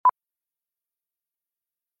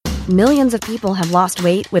Millions of people have lost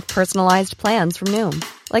weight with personalized plans from Noom.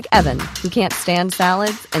 Like Evan, who can't stand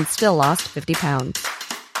salads and still lost 50 pounds.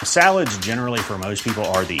 Salads generally for most people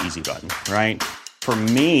are the easy button, right? For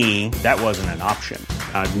me, that wasn't an option.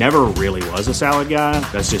 I never really was a salad guy.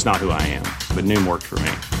 That's just not who I am. But Noom worked for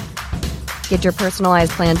me. Get your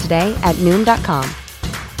personalized plan today at Noom.com.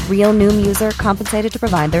 Real Noom user compensated to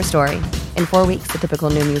provide their story. In 4 weeks, the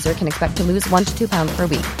typical Noom user can expect to lose 1 to 2 pounds per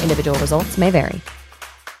week. Individual results may vary.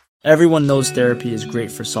 Everyone knows therapy is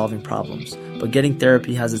great for solving problems, but getting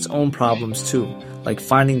therapy has its own problems too, like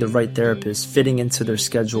finding the right therapist, fitting into their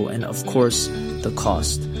schedule, and of course, the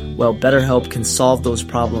cost. Well, BetterHelp can solve those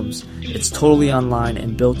problems. It's totally online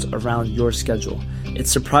and built around your schedule.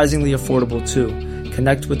 It's surprisingly affordable too.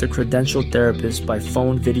 Connect with a credentialed therapist by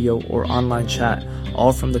phone, video, or online chat,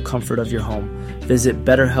 all from the comfort of your home. Visit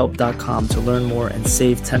BetterHelp.com to learn more and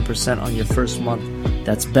save 10% on your first month.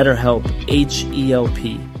 That's BetterHelp,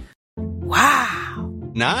 H-E-L-P. Wow.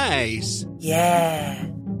 Nice. Yeah.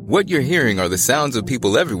 What you're hearing are the sounds of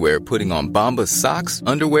people everywhere putting on Bombas socks,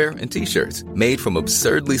 underwear, and T-shirts made from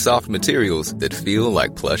absurdly soft materials that feel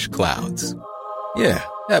like plush clouds. Yeah,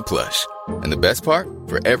 that plush. And the best part?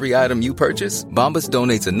 For every item you purchase, Bombas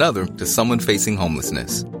donates another to someone facing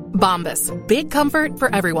homelessness. Bombas. Big comfort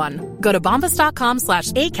for everyone. Go to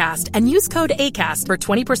bombas.com/ACAST and use code ACAST for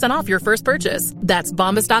 20% off your first purchase. That's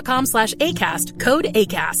bombas.com/ACAST. Code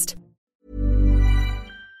ACAST.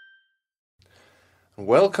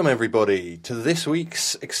 Welcome, everybody, to this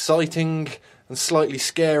week's exciting and slightly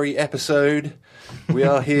scary episode. We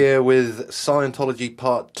are here with Scientology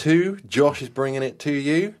Part 2. Josh is bringing it to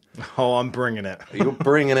you. Oh, I'm bringing it. You're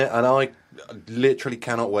bringing it, and I literally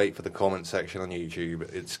cannot wait for the comment section on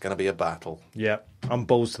YouTube. It's going to be a battle. Yeah, I'm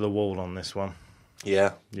balls to the wall on this one.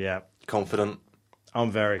 Yeah? Yeah. Confident? I'm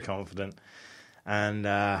very confident. And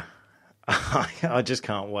I just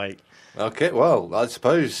can't wait. Okay, well, I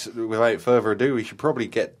suppose without further ado, we should probably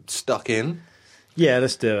get stuck in. Yeah,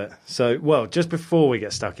 let's do it. So, well, just before we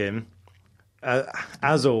get stuck in,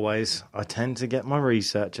 as always, I tend to get my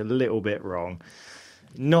research a little bit wrong.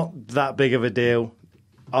 Not that big of a deal.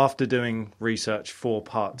 After doing research for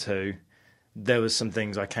Part 2, there was some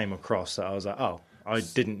things I came across that I was like, oh, I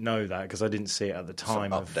didn't know that because I didn't see it at the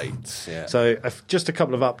time. Some updates, yeah. So, just a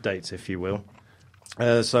couple of updates, if you will.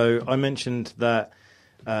 So, I mentioned that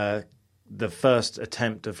the first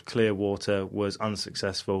attempt of Clearwater was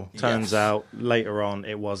unsuccessful. Turns out later on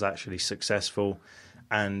it was actually successful,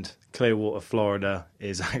 and Clearwater, Florida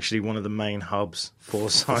is actually one of the main hubs for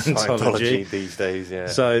Scientology these days, yeah.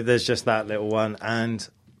 So there's just that little one. And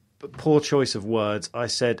poor choice of words. I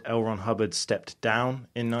said L. Ron Hubbard stepped down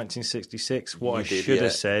in 1966. What I should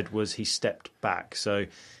have said was he stepped back. So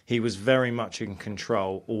he was very much in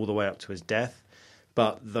control all the way up to his death.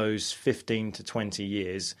 But those 15 to 20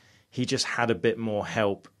 years, he just had a bit more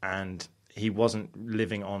help, and he wasn't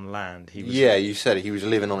living on land. He was, you said he was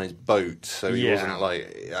living on his boat, so he wasn't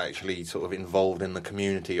like actually sort of involved in the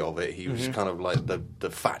community of it. He was kind of like the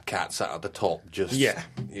fat cat sat at the top, just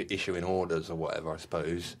issuing orders or whatever, I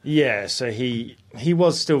suppose. Yeah, so he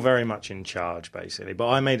was still very much in charge, basically. But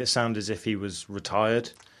I made it sound as if he was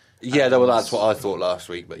retired. Yeah, well, that's what I thought last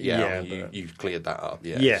week, but you cleared that up.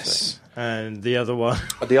 Yeah, yes, so. And the other one?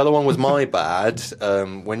 The other one was my bad.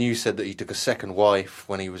 When you said that he took a second wife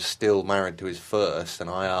when he was still married to his first,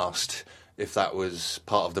 and I asked if that was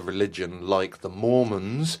part of the religion like the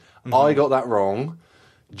Mormons, I got that wrong.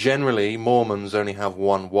 Generally, Mormons only have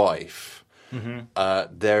one wife.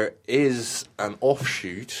 There is an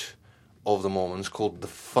offshoot of the Mormons called the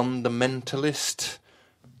Fundamentalist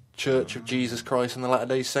Church of Jesus Christ and the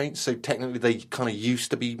Latter-day Saints. So technically they kind of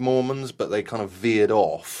used to be Mormons, but they kind of veered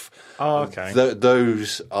off. Oh, okay.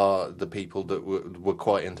 Those are the people that were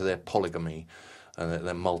quite into their polygamy and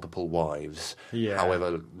their multiple wives,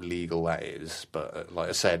 however legal that is. But like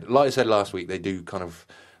I said last week, they do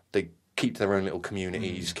they keep their own little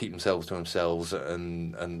communities, keep themselves to themselves,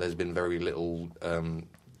 and there's been very little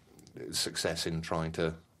success in trying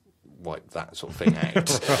to wipe that sort of thing out.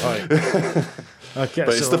 Okay,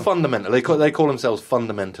 but it's the fundamental. They call themselves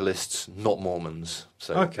fundamentalists, not Mormons.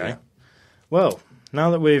 So, okay. Yeah. Well, now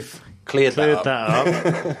that we've cleared that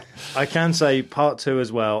up, I can say Part 2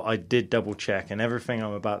 as well. I did double check, and everything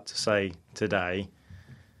I'm about to say today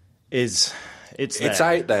it's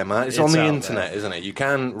out there, man. It's on the internet, isn't it? You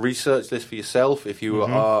can research this for yourself if you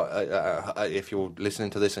are if you're listening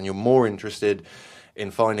to this and you're more interested in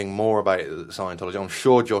finding more about Scientology. I'm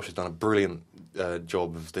sure Josh has done a brilliant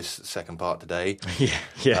job of this second part today.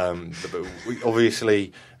 But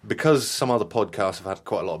obviously, because some other podcasts have had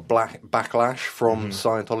quite a lot of backlash from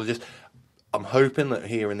Scientologists, I'm hoping that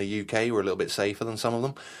here in the UK we're a little bit safer than some of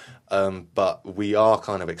them, but we are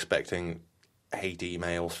kind of expecting hate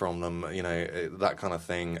emails from them, that kind of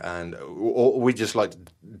thing, and we just like to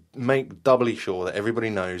make doubly sure that everybody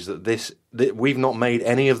knows that we've not made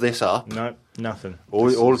any of this up. No, nothing.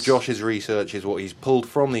 All of Josh's research is what he's pulled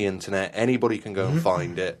from the internet. Anybody can go and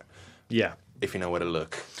find it. Yeah. If you know where to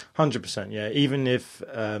look. 100%, yeah. Even if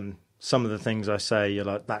some of the things I say, you're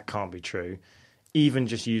like, that can't be true. Even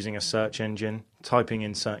just using a search engine, typing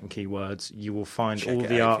in certain keywords, you will find all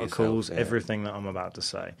the articles, everything that I'm about to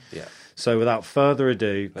say. Yeah. So without further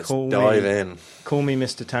ado, Call me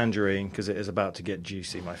Mr. Tangerine, because it is about to get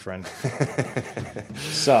juicy, my friend.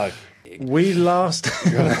 So, we last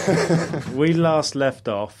left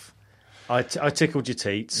off. I tickled your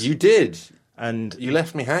teats. You did. And you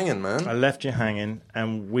left me hanging, man. I left you hanging,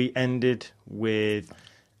 and we ended with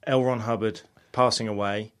L. Ron Hubbard passing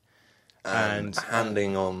away. And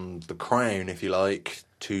handing on the crown, if you like,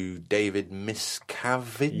 to David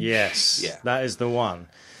Miscavige. Yes, yeah. That is the one.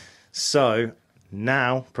 So,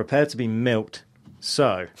 now, prepare to be milked.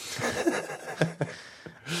 So,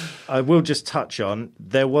 I will just touch on,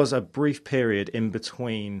 there was a brief period in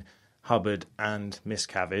between Hubbard and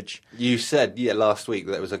Miscavige. You said, last week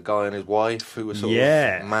that there was a guy and his wife who were sort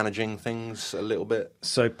of managing things a little bit.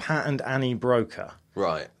 So, Pat and Annie Broker.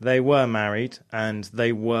 Right. They were married, and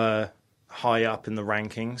they were high up in the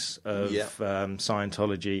rankings of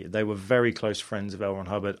Scientology. They were very close friends of L. Ron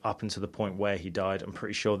Hubbard up until the point where he died. I'm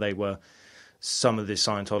pretty sure they were some of the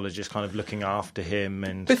Scientologists kind of looking after him.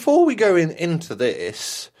 And before we go into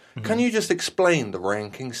this, can you just explain the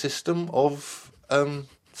ranking system of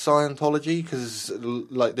Scientology? Because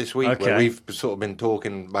like this week, where we've sort of been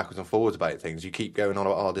talking backwards and forwards about things, you keep going on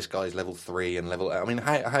about, this guy's level 3 and level... I mean,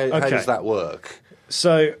 how does that work?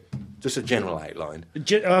 So... Just a general outline.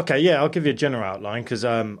 I'll give you a general outline, because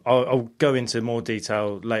I'll go into more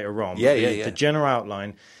detail later on. Yeah. The general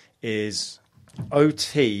outline is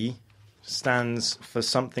OT stands for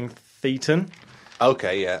something Thetan.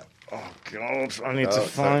 Okay, yeah. Oh, God, I need to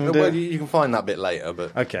find it. Well, you can find that bit later,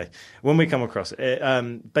 but... Okay, when we come across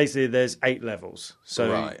it, basically there's 8 levels.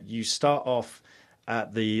 So you start off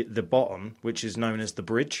at the bottom, which is known as the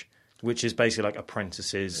bridge, which is basically like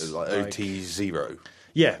apprentices. It's like OT 0.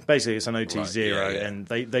 Yeah, basically it's an OT 0, and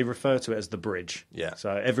they refer to it as the bridge. Yeah. So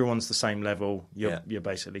everyone's the same level. You're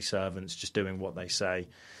basically servants just doing what they say.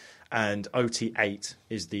 And OT 8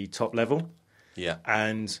 is the top level. Yeah.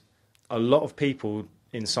 And a lot of people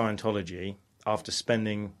in Scientology, after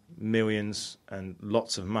spending millions and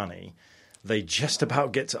lots of money, they just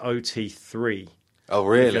about get to OT 3. Oh,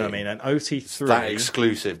 really? You know what I mean? And OT 3... that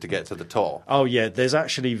exclusive to get to the top? Oh, yeah. There's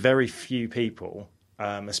actually very few people...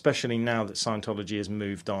 especially now that Scientology has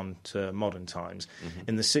moved on to modern times.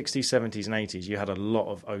 In the 60s, 70s, and 80s, you had a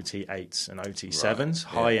lot of OT8s and OT7s,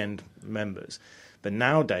 high-end members. But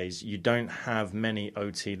nowadays, you don't have many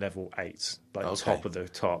OT level 8s, like top of the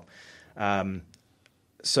top.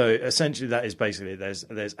 So essentially, that is basically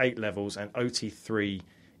there's 8 levels, and OT3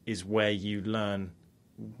 is where you learn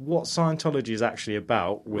what Scientology is actually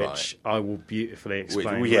about, which I will beautifully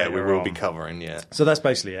explain. We will be covering. Yeah. So that's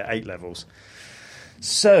basically 8 levels.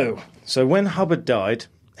 So when Hubbard died,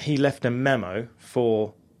 he left a memo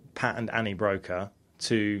for Pat and Annie Broker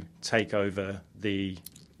to take over the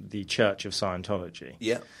Church of Scientology.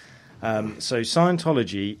 Yeah. So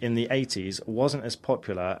Scientology in the 80s wasn't as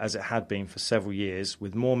popular as it had been for several years,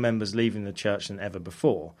 with more members leaving the church than ever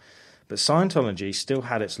before. But Scientology still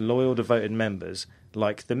had its loyal, devoted members,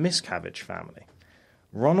 like the Miscavige family.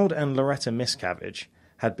 Ronald and Loretta Miscavige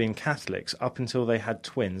had been Catholics up until they had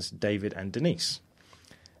twins, David and Denise.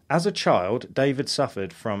 As a child, David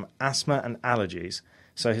suffered from asthma and allergies,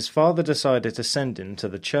 so his father decided to send him to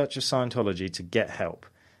the Church of Scientology to get help.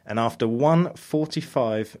 And after one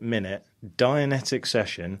 45-minute Dianetic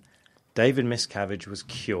session, David Miscavige was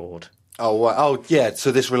cured. Oh, yeah,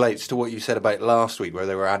 so this relates to what you said about last week, where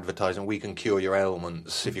they were advertising, we can cure your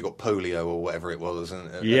ailments if you've got polio or whatever it was.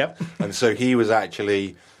 Yep. And so he was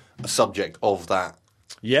actually a subject of that.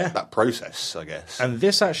 Yeah. That process, I guess. And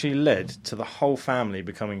this actually led to the whole family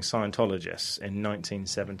becoming Scientologists in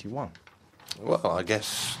 1971. Well, I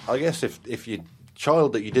guess if your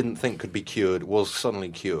child that you didn't think could be cured was suddenly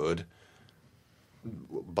cured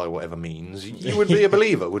by whatever means, you would be a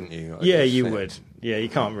believer, wouldn't you? You would. Yeah, you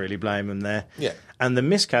can't really blame them there. Yeah. And the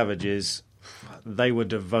Miscaviges, they were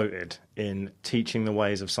devoted in teaching the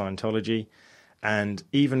ways of Scientology, and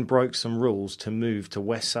even broke some rules to move to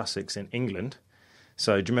West Sussex in England.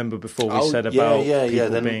 So do you remember before we said about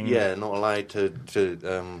people being... not allowed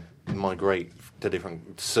to migrate to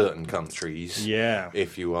different certain countries. Yeah.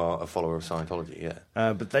 If you are a follower of Scientology,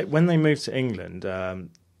 yeah. But when they moved to England,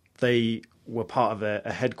 they were part of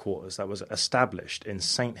a headquarters that was established in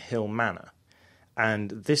St Hill Manor.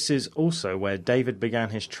 And this is also where David began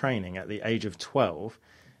his training at the age of 12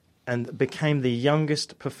 and became the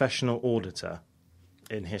youngest professional auditor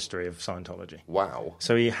in history of Scientology. Wow.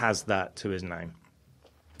 So he has that to his name.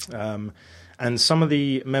 And some of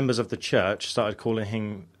the members of the church started calling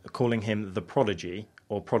him the prodigy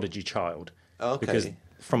or prodigy child. Okay. Because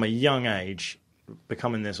from a young age,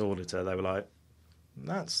 becoming this auditor, they were like,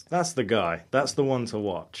 that's the guy. That's the one to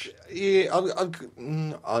watch. Yeah,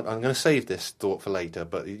 I'm going to save this thought for later,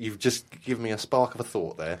 but you've just given me a spark of a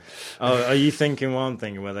thought there. Oh, are you thinking one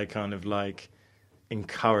thing where they kind of like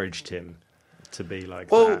encouraged him to be like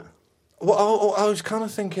that? Well, I was kind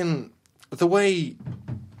of thinking the way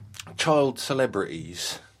child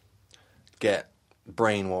celebrities get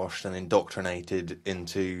brainwashed and indoctrinated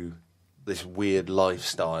into this weird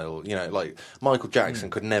lifestyle, you know, like Michael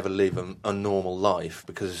Jackson could never live a normal life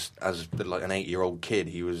because as like an 8-year-old kid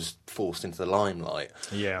he was forced into the limelight.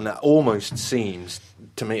 Yeah. And that almost seems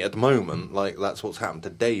to me at the moment like that's what's happened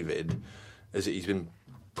to David, is that he's been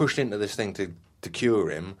pushed into this thing to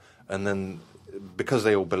cure him, and then because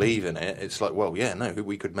they all believe in it, it's like, well, yeah, no,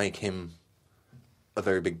 we could make him a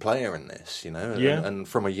very big player in this, you know? Yeah. And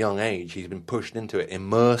from a young age he's been pushed into it,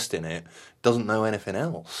 immersed in it, doesn't know anything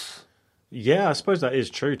else. Yeah, I suppose that is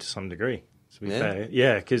true to some degree, to be fair.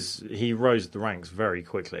 Yeah, because he rose the ranks very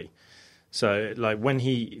quickly. So, like, when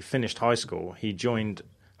he finished high school, he joined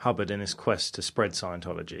Hubbard in his quest to spread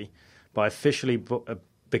Scientology by officially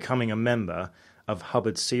becoming a member of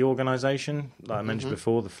Hubbard's Sea Organization, like I mentioned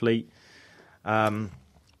before, the fleet.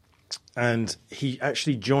 And he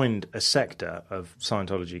actually joined a sector of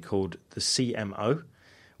Scientology called the CMO,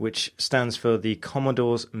 which stands for the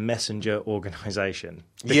Commodore's Messenger Organization.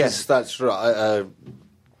 Yes, that's right.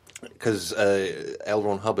 Because L.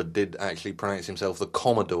 Ron Hubbard did actually pronounce himself the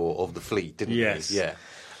Commodore of the fleet, didn't he? Yeah.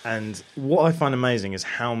 And what I find amazing is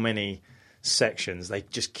how many sections they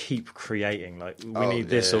just keep creating. Like, we need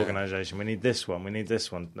this organisation, we need this one, we need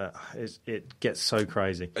this one. It gets so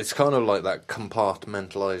crazy. It's kind of like that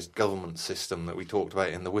compartmentalised government system that we talked about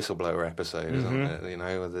in the whistleblower episode, isn't it? You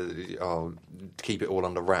know, keep it all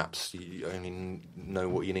under wraps. You only know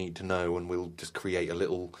what you need to know, and we'll just create a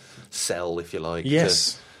little cell, if you like.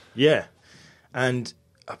 Yes, yeah. And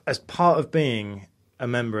as part of being a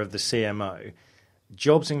member of the CMO,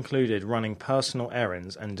 jobs included running personal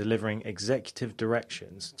errands and delivering executive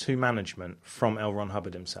directions to management from L. Ron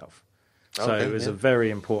Hubbard himself. So it was a very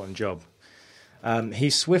important job. He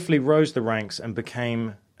swiftly rose the ranks and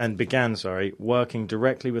began working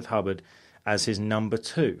directly with Hubbard as his number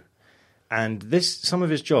 2. And some of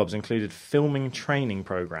his jobs included filming training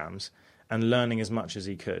programs and learning as much as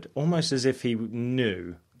he could, almost as if he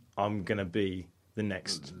knew, I'm going to be the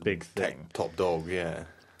next big thing. Top dog, yeah.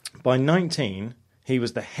 By 19, he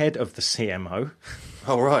was the head of the CMO.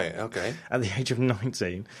 Oh, right, okay. At the age of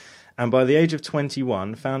 19. And by the age of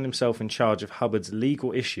 21, found himself in charge of Hubbard's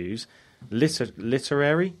legal issues,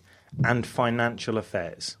 literary and financial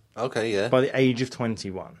affairs. Okay, yeah. By the age of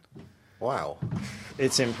 21. Wow.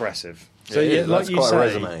 It's impressive. So, yeah, like that's quite a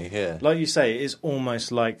resume, yeah. Like you say, it is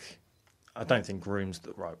almost like, I don't think groom's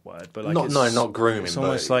the right word, but like not grooming. It's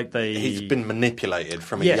almost like he's been manipulated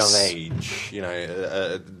from a young age. You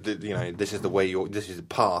know, this is the way this is the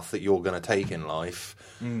path that you're going to take in life.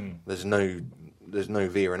 There's no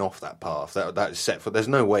veering off that path. That's set for. There's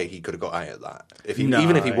no way he could have got out of that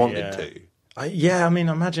even if he wanted to. I mean,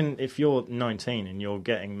 imagine if you're 19 and you're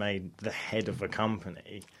getting made the head of a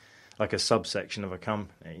company, like a subsection of a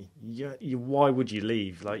company. Why would you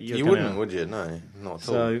leave? Like you wouldn't, would you? No, not at all.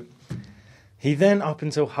 So he then, up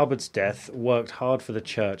until Hubbard's death, worked hard for the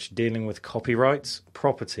church, dealing with copyrights,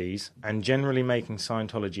 properties, and generally making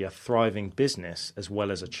Scientology a thriving business as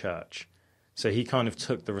well as a church. So he kind of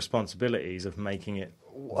took the responsibilities of making it.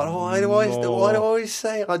 Why do I always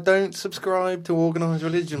say I don't subscribe to organised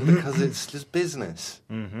religion because it's just business?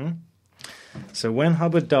 So when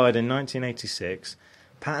Hubbard died in 1986,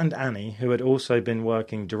 Pat and Annie, who had also been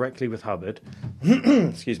working directly with Hubbard,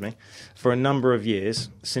 excuse me, for a number of years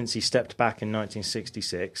since he stepped back in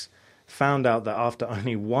 1966, found out that after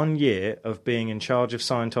only 1 year of being in charge of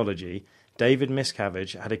Scientology, David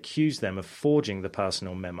Miscavige had accused them of forging the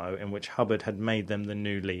personal memo in which Hubbard had made them the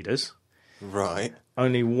new leaders. Right.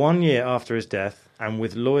 Only 1 year after his death, and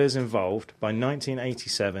with lawyers involved, by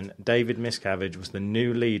 1987, David Miscavige was the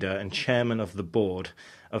new leader and chairman of the board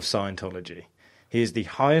of Scientology. He is the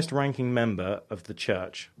highest-ranking member of the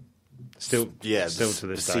church. Still to this the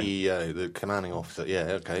day. CEO, the commanding officer.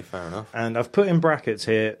 Yeah, okay, fair enough. And I've put in brackets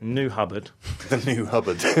here, New Hubbard. The new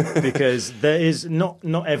Hubbard. Because there is not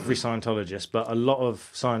every Scientologist, but a lot of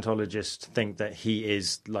Scientologists think that he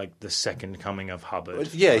is like the second coming of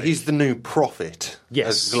Hubbard. Yeah, like, he's the new prophet.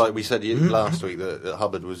 Yes. Like we said last week, that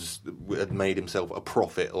Hubbard had made himself a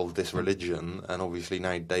prophet of this religion, and obviously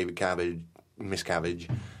now Miss Cabbage,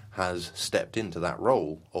 has stepped into that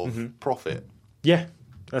role of prophet. Yeah,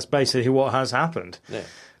 that's basically what has happened. Yeah.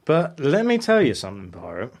 But let me tell you something,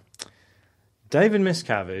 Pirate. David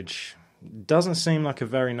Miscavige doesn't seem like a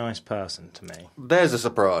very nice person to me. There's a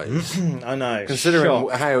surprise. I know. Considering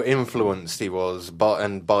how influenced he was,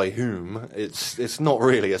 by whom, it's not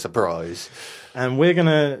really a surprise. And we're going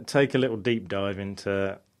to take a little deep dive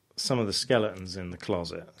into some of the skeletons in the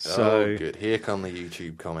closet. So, good. Here come the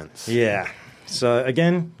YouTube comments. Yeah. So,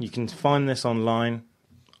 again, you can find this online.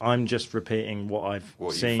 I'm just repeating what I've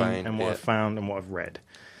seen and what I've found and what I've read.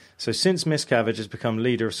 So since Miscavige has become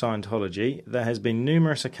leader of Scientology, there has been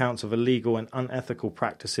numerous accounts of illegal and unethical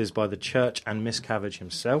practices by the church and Miscavige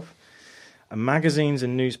himself. Magazines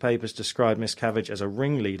and newspapers describe Miscavige as a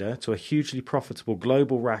ringleader to a hugely profitable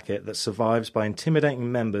global racket that survives by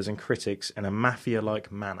intimidating members and critics in a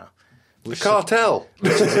mafia-like manner. The cartel!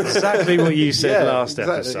 Which is exactly what you said last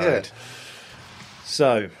episode. Yeah.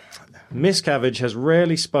 So, Miscavige has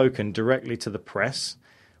rarely spoken directly to the press,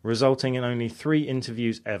 resulting in only 3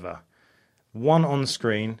 interviews ever, 1 on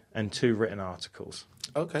screen and 2 written articles.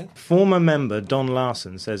 Okay. Former member Don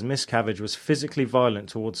Larson says Miscavige was physically violent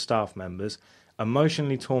towards staff members,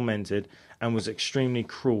 emotionally tormented, and was extremely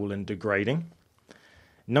cruel and degrading.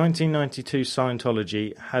 In 1992,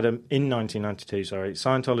 Scientology had a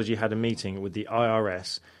meeting with the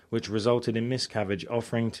IRS, which resulted in Miscavige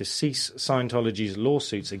offering to cease Scientology's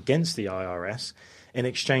lawsuits against the IRS in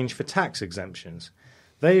exchange for tax exemptions.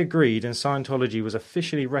 They agreed, and Scientology was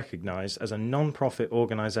officially recognized as a non-profit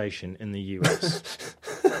organization in the US.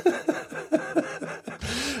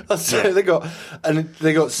 So they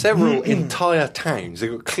got several entire towns. They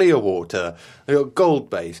got Clearwater, they got Gold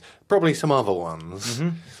Base, probably some other ones.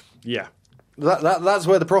 Mm-hmm. Yeah, that's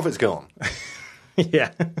where the profit's gone.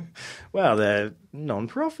 Yeah. Well, they're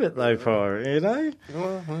non-profit though, you know.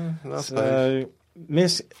 Well, I suppose. So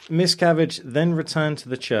Miscavige then returned to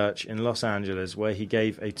the church in Los Angeles, where he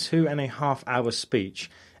gave a 2.5-hour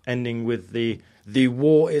speech, ending with the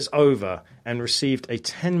war is over, and received a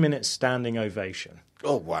 10-minute standing ovation.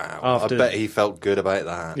 Oh wow! I bet he felt good about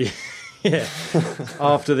that. Yeah.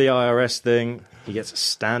 After the IRS thing, he gets a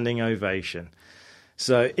standing ovation.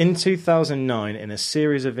 So in 2009, in a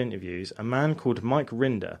series of interviews, a man called Mike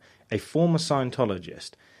Rinder, a former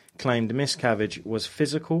Scientologist, claimed Miscavige was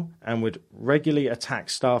physical and would regularly attack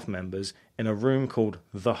staff members in a room called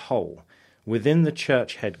The Hole, within the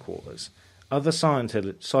church headquarters. Other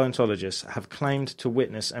Scientologists have claimed to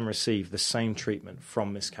witness and receive the same treatment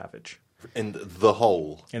from Miscavige. In The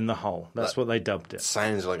Hole? In The Hole. That's what they dubbed it.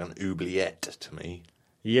 Sounds like an oubliette to me.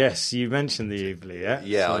 Yes, you mentioned the oubliette.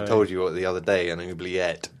 Yeah, so... I told you the other day, an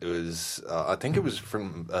oubliette. It was, I think it was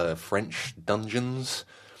from French dungeons,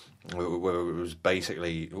 where it was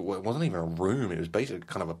basically, it wasn't even a room, it was basically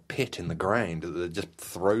kind of a pit in the ground that they'd just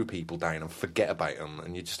throw people down and forget about them,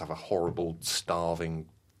 and you just have a horrible, starving,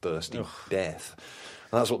 thirsty death.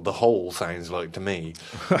 And that's what The Hole sounds like to me.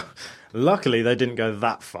 Luckily, they didn't go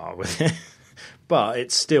that far with it, but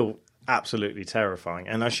it's still absolutely terrifying.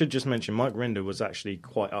 And I should just mention, Mike Rinder was actually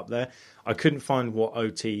quite up there. I couldn't find what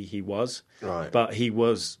OT he was, right, but he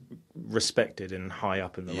was respected and high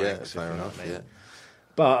up in the ranks. Fair enough, yeah.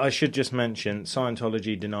 But I should just mention,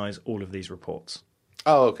 Scientology denies all of these reports.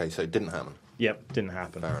 Oh, okay, so it didn't happen. Yep, didn't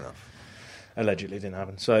happen. Fair enough. Allegedly didn't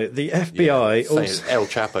happen. So the FBI also... El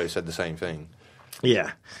Chapo said the same thing.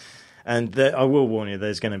 Yeah. And I will warn you,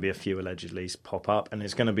 there's going to be a few allegedlys pop up, and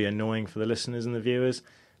it's going to be annoying for the listeners and the viewers,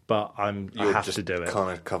 but I have to do it.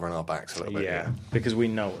 Kind of covering our backs a little bit. Yeah, because we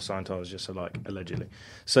know what Scientologists are like, allegedly.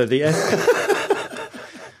 So the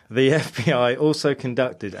FBI also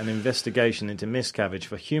conducted an investigation into Miscavige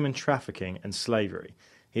for human trafficking and slavery.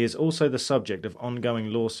 He is also the subject of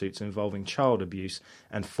ongoing lawsuits involving child abuse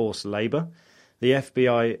and forced labour. The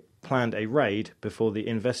FBI planned a raid before the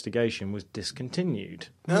investigation was discontinued.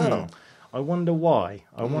 Oh. I wonder why.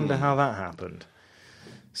 I wonder how that happened.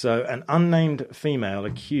 So an unnamed female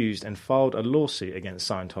accused and filed a lawsuit against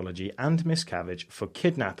Scientology and Miscavige for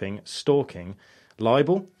kidnapping, stalking,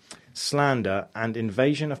 libel, slander, and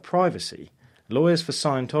invasion of privacy. Lawyers for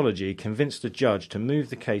Scientology convinced a judge to move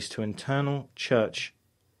the case to internal church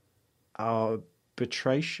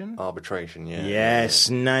arbitration. Arbitration, yeah. Yes,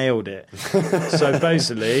 nailed it. So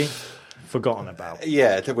basically, forgotten about.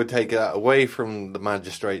 Yeah, it would take that away from the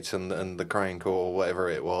magistrates and the Crown Court or whatever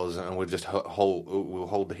it was, and we'll just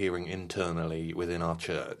hold the hearing internally within our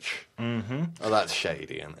church. Mm-hmm. Oh, that's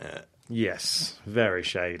shady, isn't it? Yes, very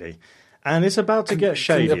shady. And it's about to get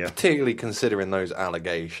shadier. Particularly considering those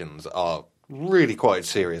allegations are really quite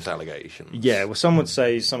serious allegations. Yeah, well, some would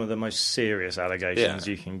say some of the most serious allegations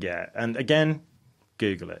you can get. And again,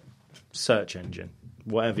 Google it. Search engine.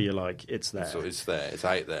 Whatever you like, it's there. So it's there. It's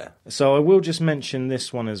out there. So I will just mention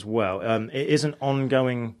this one as well. It is an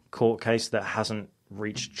ongoing court case that hasn't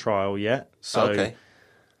reached trial yet. So, okay.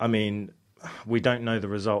 I mean, we don't know the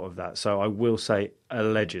result of that. So I will say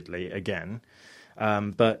allegedly again.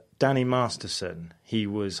 But Danny Masterson, he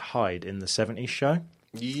was Hyde in the 70s show.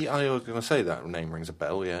 Yeah, I was going to say that name rings a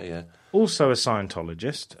bell, yeah. Also a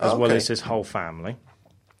Scientologist, as well as his whole family.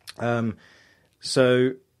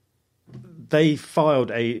 So he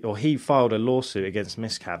filed a lawsuit against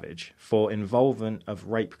Miscavige for involvement of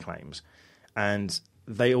rape claims. And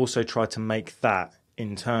they also tried to make that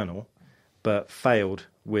internal, but failed,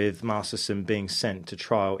 with Masterson being sent to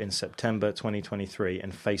trial in September 2023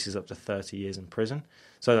 and faces up to 30 years in prison.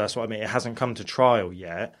 So that's what I mean. It hasn't come to trial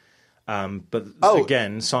yet. But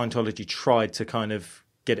again, Scientology tried to kind of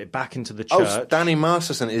get it back into the church. Oh, Danny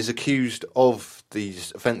Masterson is accused of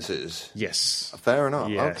these offences? Yes. Fair enough,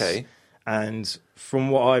 yes. Okay. And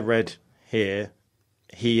from what I read here,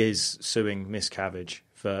 he is suing Miscavige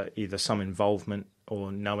for either some involvement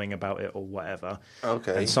or knowing about it or whatever.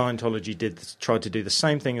 Okay. And Scientology tried to do the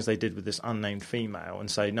same thing as they did with this unnamed female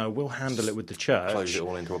and say, no, we'll handle it with the church. Close it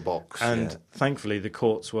all into a box. And thankfully the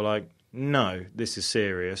courts were like, no, this is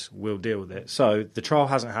serious, we'll deal with it. So the trial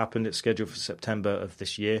hasn't happened. It's scheduled for September of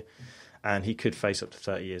this year, and he could face up to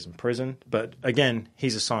 30 years in prison. But again,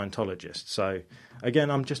 he's a Scientologist. So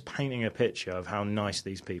again, I'm just painting a picture of how nice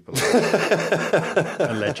these people are,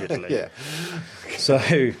 allegedly. Yeah. So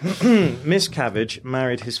Miscavige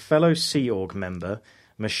married his fellow Sea Org member,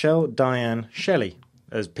 Michelle Diane Shelley,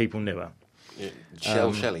 as people knew her.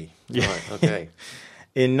 Shelley. Yeah. Right, okay.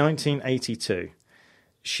 In 1982.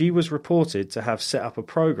 She was reported to have set up a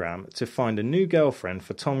program to find a new girlfriend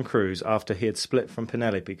for Tom Cruise after he had split from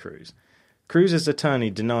Penelope Cruz. Cruise's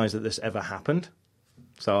attorney denies that this ever happened,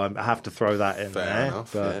 so I have to throw that in Fair there.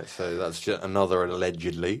 enough, but, yeah. So that's just another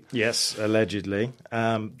allegedly. Yes, allegedly.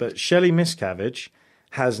 But Shelley Miscavige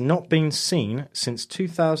has not been seen since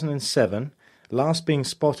 2007, last being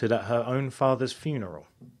spotted at her own father's funeral.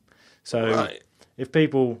 So if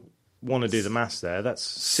people want to do the maths there, that's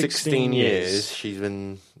 16 years she's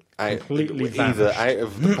been completely either vanished. out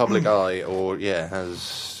of the public eye or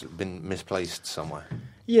has been misplaced somewhere,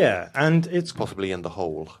 Yeah, and it's possibly in the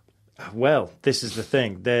hole. Well, this is the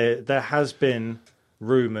thing. There has been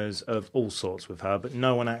rumours of all sorts with her, but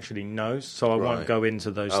no one actually knows, so I won't go into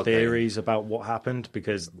those theories about what happened,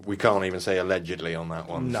 because we can't even say allegedly on that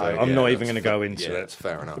one. No, so, I'm not even going to go into it. It's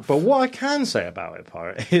fair enough. But what I can say about it,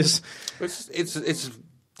 Pirate, is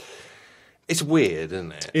it's weird,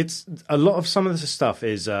 isn't it? It's a lot of some of this stuff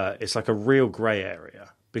is it's like a real grey area,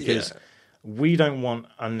 because we don't want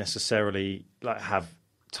unnecessarily have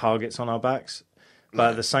targets on our backs,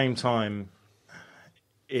 but at the same time,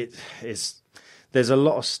 there's a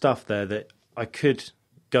lot of stuff there that I could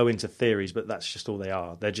go into theories, but that's just all they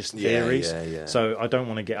are. They're just theories. Yeah. So I don't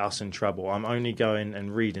want to get us in trouble. I'm only going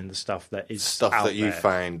and reading the stuff that is stuff out that you there.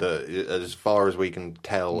 found that, as far as we can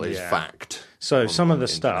tell, is fact. So some of the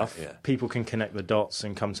internet, stuff, people can connect the dots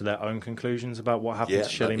and come to their own conclusions about what happened to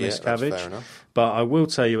Shelley that's Miscavige. fair enough. But I will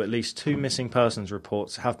tell you, at least 2 missing persons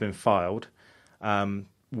reports have been filed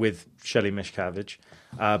with Shelley Miscavige.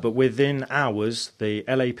 But within hours, the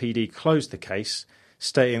LAPD closed the case,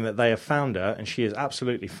 stating that they have found her and she is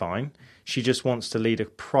absolutely fine. She just wants to lead a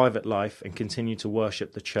private life and continue to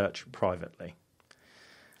worship the church privately.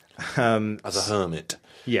 As a hermit.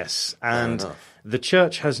 Yes, and the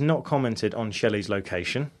church has not commented on Shelley's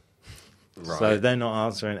location, so they're not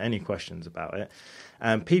answering any questions about it.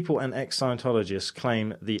 People and ex-Scientologists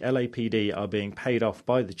claim the LAPD are being paid off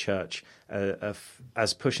by the church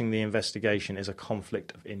as pushing the investigation is a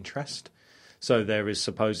conflict of interest. So there is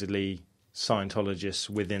supposedly Scientologists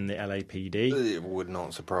within the LAPD. It would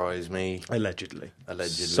not surprise me. Allegedly.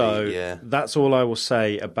 So that's all I will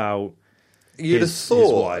say about You'd his have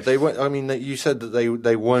thought wife. they won't. I mean, you said that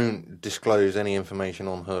they won't disclose any information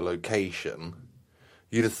on her location.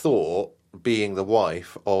 You'd have thought, being the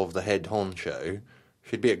wife of the head honcho,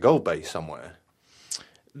 she'd be at Gold Base somewhere.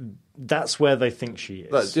 That's where they think she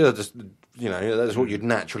is. That's what you'd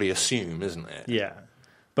naturally assume, isn't it? Yeah.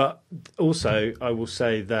 But also, I will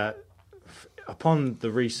say that upon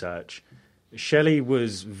the research, Shelley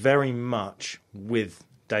was very much with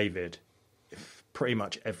David pretty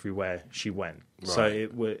much everywhere she went. Right.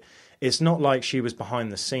 So it's not like she was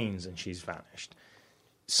behind the scenes and she's vanished.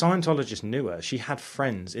 Scientologists knew her. She had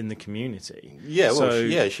friends in the community. Yeah,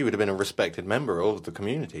 well, she would have been a respected member of the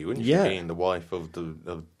community, wouldn't she? Yeah. Being the wife of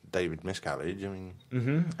David Miscavige, I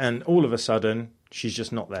mean... And all of a sudden, she's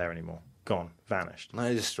just not there anymore. Gone. Vanished.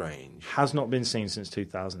 That is strange. Has not been seen since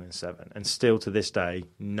 2007. And still to this day,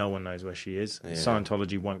 no one knows where she is. Yeah.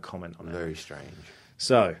 Scientology won't comment on it. Very strange.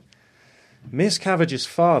 So, Miscavige's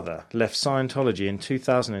father left Scientology in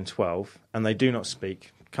 2012, and they do not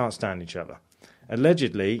speak, can't stand each other.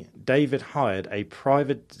 Allegedly, David hired a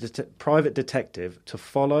private detective to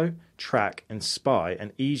follow, track, and spy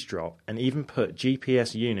and eavesdrop and even put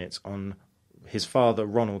GPS units on his father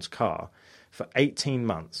Ronald's car for 18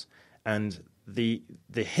 months. And the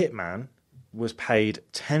hitman was paid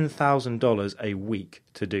 $10,000 a week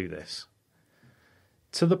to do this.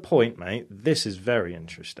 To the point, mate, this is very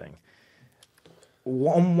interesting.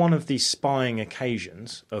 On one of these spying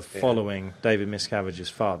occasions of following David Miscavige's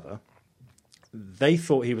father, they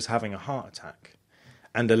thought he was having a heart attack.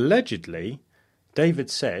 And allegedly, David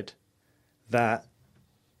said that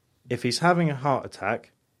if he's having a heart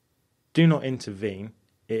attack, do not intervene.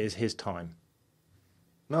 It is his time.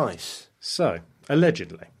 Nice. So,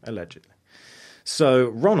 allegedly. So,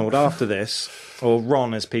 Ronald, after this, or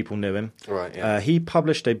Ron as people knew him, right, yeah. He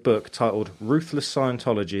published a book titled Ruthless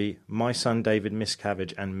Scientology, My Son David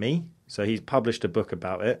Miscavige and Me. So he's published a book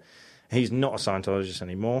about it. He's not a Scientologist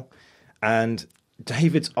anymore. And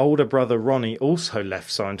David's older brother, Ronnie, also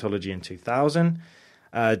left Scientology in 2000.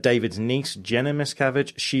 David's niece, Jenna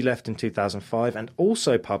Miscavige, she left in 2005 and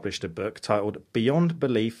also published a book titled Beyond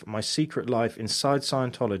Belief, My Secret Life Inside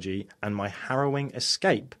Scientology and My Harrowing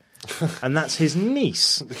Escape. And that's his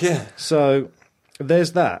niece. Yeah. So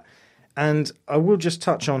there's that. And I will just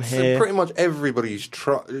touch on here... So pretty much everybody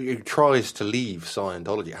who tries to leave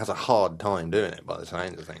Scientology has a hard time doing it by the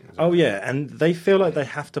sound of things. Oh, yeah, and they feel like they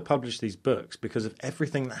have to publish these books because of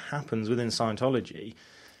everything that happens within Scientology.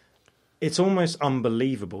 It's almost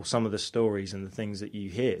unbelievable, some of the stories and the things that you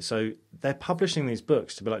hear. So they're publishing these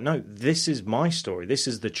books to be like, no, this is my story. This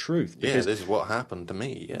is the truth. Because this is what happened to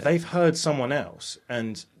me. Yeah. They've heard someone else,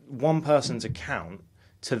 and one person's account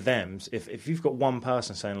to them, if you've got one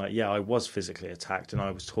person saying like, yeah, I was physically attacked and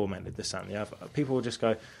I was tormented, this, that and the other, people will just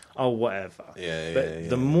go, oh, whatever. But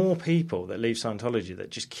the more people that leave Scientology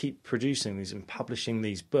that just keep producing these and publishing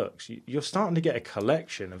these books, you're starting to get a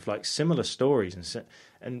collection of like similar stories,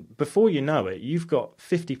 and before you know it, you've got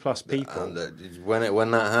 50 plus people. And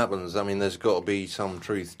when that happens, I mean, there's got to be some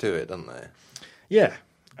truth to it, doesn't there? Yeah.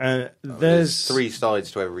 There's three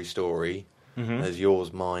sides to every story. Mm-hmm. There's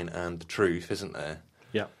yours, mine, and the truth, isn't there?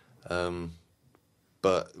 Yeah.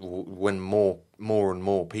 But when more and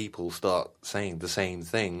more people start saying the same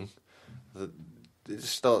thing, it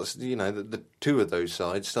starts, the two of those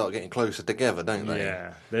sides start getting closer together, don't they?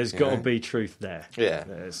 Yeah. There's got to be truth there. Yeah.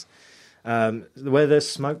 There's where there's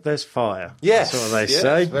smoke, there's fire. Yes. That's what they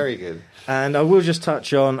say. Very good. And I will just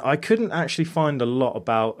touch on, I couldn't actually find a lot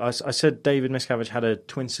about, I said David Miscavige had a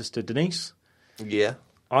twin sister, Denise. Yeah.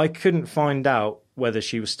 I couldn't find out whether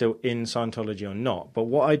she was still in Scientology or not. But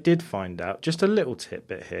what I did find out, just a little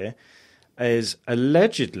tidbit here, is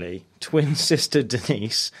allegedly twin sister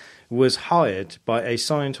Denise was hired by a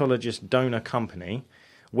Scientologist donor company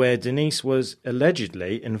where Denise was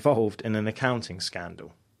allegedly involved in an accounting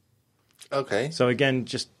scandal. Okay. So again,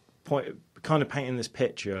 just kind of painting this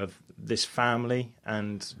picture of this family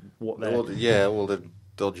and what they're... all the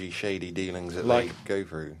dodgy, shady dealings that they go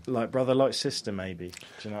through. Like brother, like sister, maybe.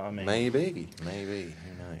 Do you know what I mean? Maybe. Who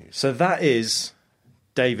knows? So that is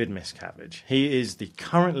David Miscavige. He is the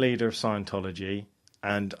current leader of Scientology,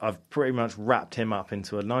 and I've pretty much wrapped him up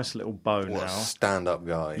into a nice little bow now. What a stand-up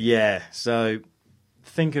guy. Yeah, so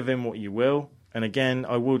think of him what you will. And again,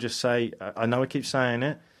 I will just say, I know I keep saying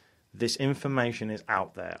it, this information is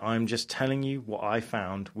out there. I'm just telling you what I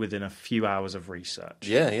found within a few hours of research.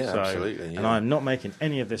 Yeah, absolutely. Yeah. And I'm not making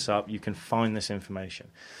any of this up. You can find this information.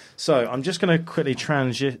 So I'm just going to quickly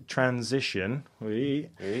transition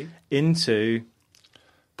into...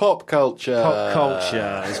 Pop culture. Pop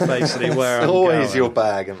culture is basically where I'm always going. Your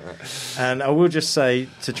bag, isn't it? And I will just say,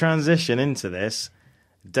 to transition into this,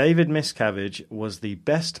 David Miscavige was the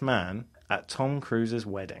best man at Tom Cruise's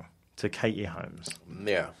wedding to Katie Holmes.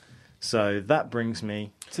 Yeah. So that brings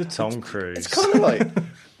me to Tom Cruise. It's kind of like,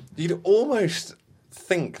 you'd almost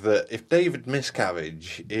think that if David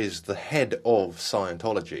Miscavige is the head of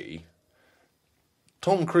Scientology,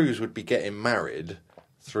 Tom Cruise would be getting married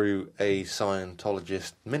through a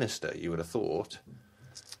Scientologist minister, you would have thought.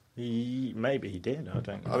 Maybe he did, I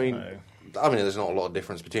don't know. I mean, I mean, there's not a lot of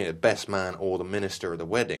difference between the best man or the minister at the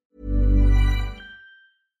wedding.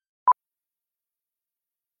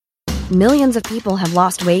 Millions of people have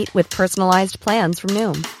lost weight with personalized plans from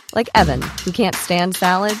Noom. Like Evan, who can't stand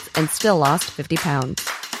salads and still lost 50 pounds.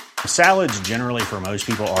 Salads generally for most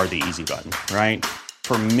people are the easy button, right?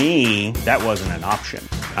 For me, that wasn't an option.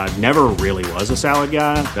 I never really was a salad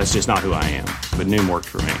guy. That's just not who I am. But Noom worked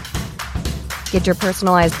for me. Get your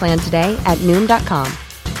personalized plan today at Noom.com.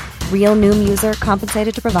 Real Noom user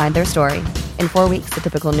compensated to provide their story. In 4 weeks, the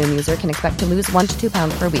typical Noom user can expect to lose 1 to 2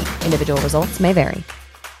 pounds per week. Individual results may vary.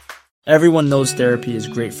 Everyone knows therapy is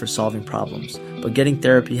great for solving problems, but getting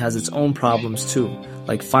therapy has its own problems too,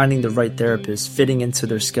 like finding the right therapist, fitting into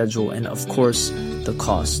their schedule, and of course, the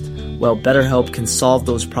cost. Well, BetterHelp can solve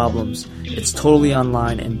those problems. It's totally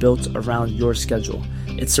online and built around your schedule.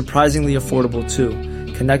 It's surprisingly affordable too.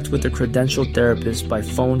 Connect with a credentialed therapist by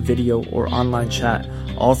phone, video, or online chat,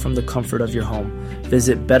 all from the comfort of your home.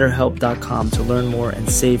 Visit BetterHelp.com to learn more and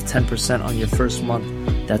save 10% on your first month.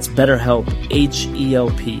 That's BetterHelp,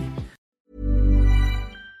 H-E-L-P.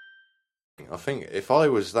 I think if I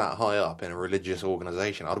was that high up in a religious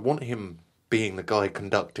organisation, I'd want him being the guy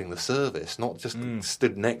conducting the service, not just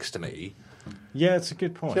stood next to me. Yeah, it's a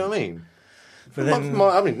good point. Do you know what I mean? But then,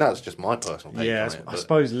 I mean, that's just my personal take on it. I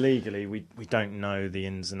suppose legally we don't know the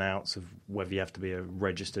ins and outs of whether you have to be a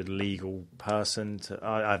registered legal person.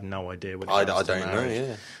 I have no idea what it I don't know,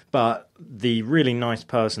 yeah. But the really nice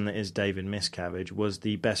person that is David Miscavige was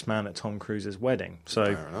the best man at Tom Cruise's wedding. So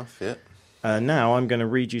fair enough, yeah. Now I'm going to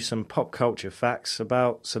read you some pop culture facts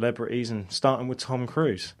about celebrities, and starting with Tom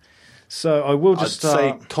Cruise. So I will just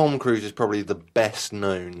say Tom Cruise is probably the best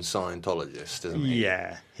known Scientologist, isn't he?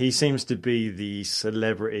 Yeah, he seems to be the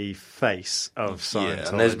celebrity face of Scientology. Yeah,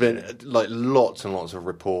 and there's been like lots and lots of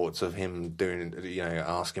reports of him doing,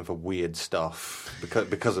 asking for weird stuff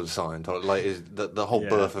because of Scientology. Like the whole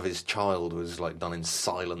birth of his child was like done in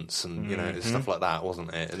silence, and stuff like that,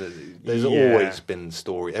 wasn't it? And there's always been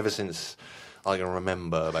story ever since I can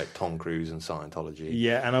remember about Tom Cruise and Scientology.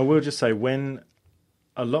 Yeah, and I will just say when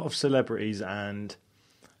a lot of celebrities and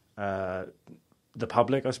the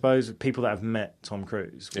public, I suppose, people that have met Tom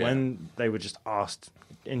Cruise, when they were just asked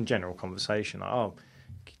in general conversation,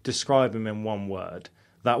 describe him in one word,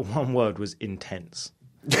 that one word was intense.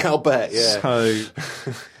 I'll bet, yeah.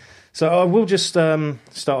 So I will just start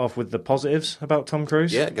off with the positives about Tom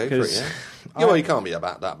Cruise. Yeah, go for it, yeah. Well, you can't be that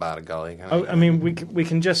bad a guy, can you? I mean, we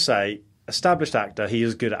can just say, established actor, he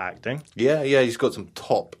is good at acting. Yeah, he's got some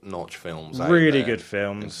top-notch films out really there, good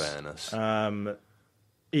films. In fairness.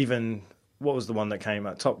 Even, what was the one that came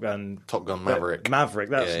out? Top Gun Maverick. Maverick,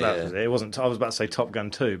 that was it. It wasn't, I was about to say Top Gun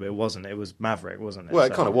 2, but it wasn't. It was Maverick, wasn't it? Well,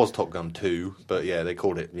 it kind of was Top Gun 2, but they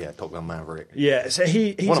called it, Top Gun Maverick. Yeah, so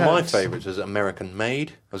he's one of my favourites was American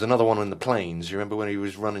Made. There was another one in the planes. You remember when he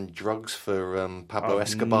was running drugs for Pablo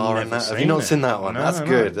Escobar and that? Have you not seen that one? No, That's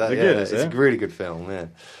good. It's a really good film, yeah.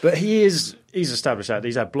 But he's established that.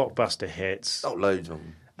 He's had blockbuster hits. Oh, loads of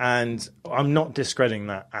them. And I'm not discrediting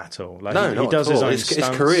that at all. Like, no, he does his own stunts.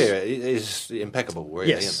 His career is impeccable, really,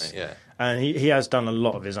 yes. isn't it? Yeah. And he has done a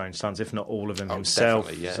lot of his own stunts, if not all of them himself.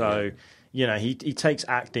 He takes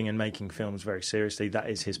acting and making films very seriously. That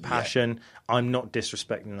is his passion. Yeah. I'm not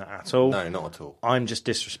disrespecting that at all. No, not at all. I'm just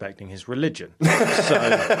disrespecting his religion. So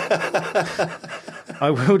I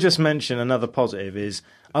will just mention another positive is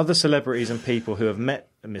other celebrities and people who have met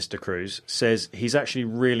Mr. Cruise says he's actually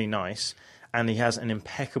really nice and he has an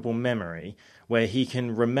impeccable memory where he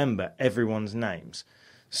can remember everyone's names.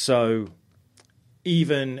 So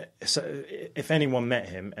if anyone met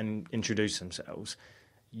him and introduced themselves,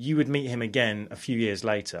 you would meet him again a few years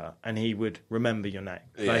later, and he would remember your name.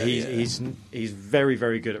 He's very,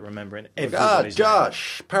 very good at remembering everybody's name.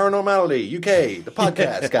 Josh, Paranormality UK, the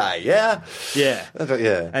podcast guy, yeah? Yeah.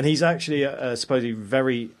 Yeah. And he's actually supposedly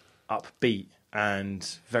very upbeat and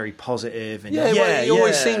very positive. And he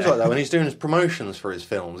always seems like that when he's doing his promotions for his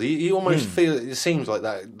films. He almost feels, it seems like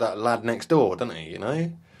that lad next door, doesn't he,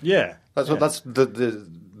 Yeah. That's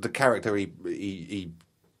the character he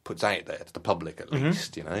puts out there to the public, at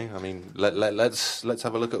least. I mean, let's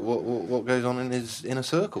have a look at what goes on in his inner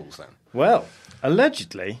circles then. Well,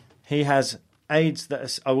 allegedly he has AIDS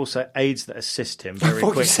AIDS that assist him very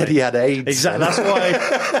quickly. You said he had AIDS. Exactly.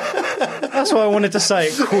 That's why I wanted to say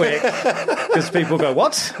it quick, because people go,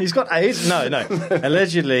 "What? He's got AIDS?" No.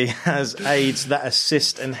 Allegedly has AIDS that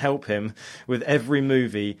assist and help him with every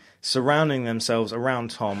movie, surrounding themselves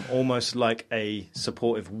around Tom, almost like a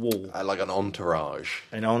supportive wall, like an entourage.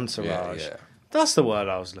 An entourage. Yeah. That's the word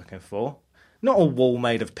I was looking for. Not a wall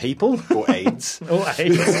made of people or AIDS. Or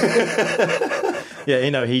AIDS.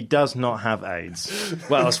 Yeah, he does not have AIDS.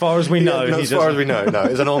 Well, as far as we know, as far as we know, no,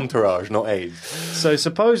 it's an entourage, not AIDS. So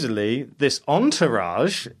supposedly, this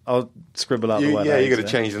entourage, I'll scribble out the word. Yeah, AIDS you've got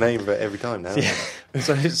to change the name of it every time now. Yeah.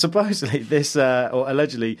 So supposedly, this or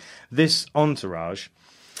allegedly, this entourage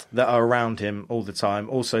that are around him all the time.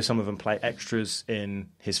 Also, some of them play extras in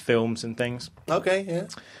his films and things. Okay,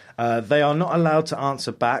 yeah. They are not allowed to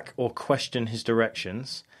answer back or question his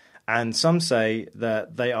directions. And some say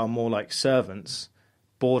that they are more like servants,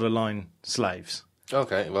 borderline slaves.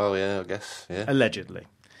 Okay, well, yeah, I guess, yeah. Allegedly.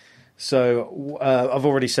 So I've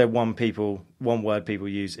already said one word people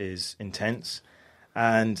use is intense.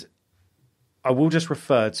 And I will just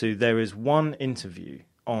refer to, there is one interview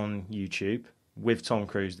on YouTube with Tom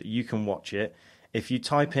Cruise that you can watch it. If you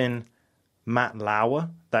type in Matt Lauer,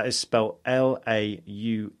 that is spelled Lauer,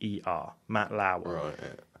 Matt Lauer. Right, yeah.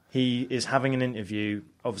 He is having an interview,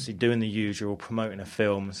 obviously doing the usual, promoting a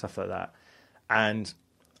film and stuff like that. And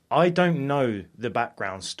I don't know the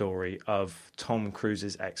background story of Tom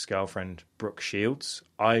Cruise's ex-girlfriend, Brooke Shields.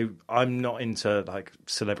 I'm not into like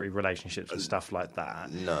celebrity relationships and stuff like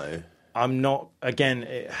that. No. I'm not going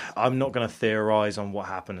to theorize on what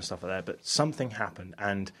happened and stuff like that, but something happened.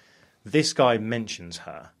 And this guy mentions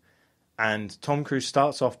her. And Tom Cruise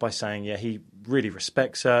starts off by saying, yeah, he really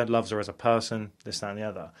respects her, loves her as a person, this, that, and the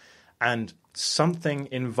other. And something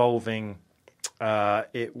involving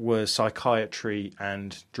it was psychiatry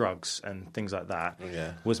and drugs and things like that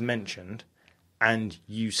was mentioned. And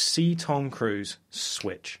you see Tom Cruise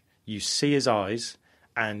switch. You see his eyes,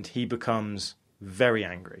 and he becomes very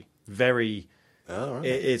angry. Very... Oh, right.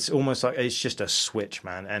 It's almost like it's just a switch,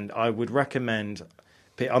 man. And I would recommend...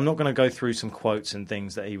 I'm not going to go through some quotes and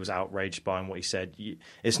things that he was outraged by and what he said.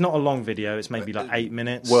 It's not a long video. It's maybe like 8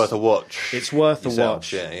 minutes. Worth a watch. It's worth a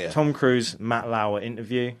watch. Yeah. Tom Cruise, Matt Lauer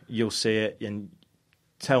interview. You'll see it and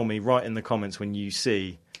tell me right in the comments when you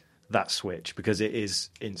see that switch, because it is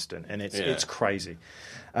instant and it's crazy.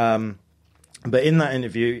 But in that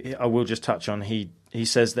interview, I will just touch on, he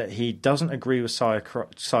says that he doesn't agree with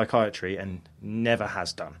psychiatry and never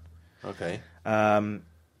has done. Okay. And...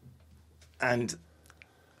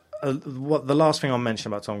 what the last thing I'll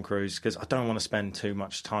mention about Tom Cruise, because I don't want to spend too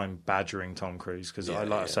much time badgering Tom Cruise, because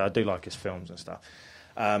I do like his films and stuff,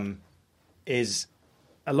 is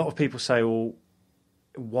a lot of people say, well,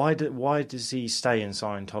 why does he stay in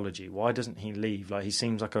Scientology? Why doesn't he leave? Like, he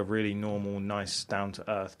seems like a really normal, nice,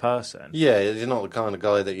 down-to-earth person. Yeah, he's not the kind of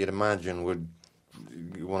guy that you'd imagine would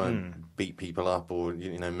want to beat people up or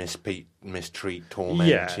mistreat, torment.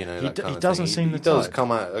 Yeah, he doesn't seem the type. He does type.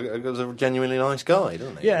 come out as a genuinely nice guy,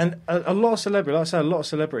 doesn't he? Yeah, and a lot of celebrities, like I say, a lot of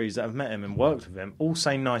celebrities that have met him and worked with him all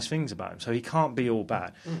say nice things about him. So he can't be all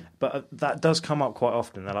bad. But that does come up quite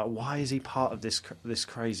often. They're like, why is he part of this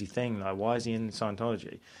crazy thing? Like, why is he in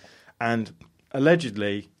Scientology? And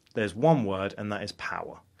allegedly, there's one word, and that is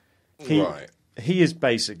power. He is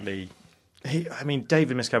basically...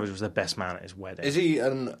 David Miscavige was the best man at his wedding. Is he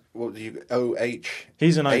an OH?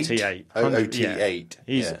 He's an OT8. OT8.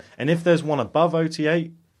 Yeah. And if there's one above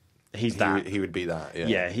OT8, he's that. He would be that. Yeah.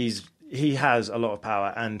 Yeah. He has a lot of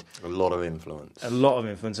power and a lot of influence.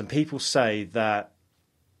 And people say that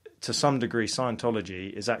to some degree,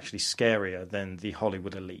 Scientology is actually scarier than the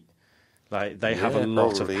Hollywood elite. Like, they have a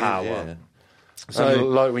lot of power. Yeah. So,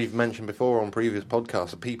 like we've mentioned before on previous podcasts,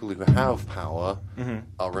 the people who have power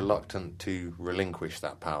are reluctant to relinquish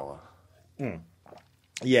that power.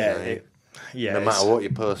 Yeah, no matter what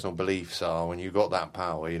your personal beliefs are, when you've got that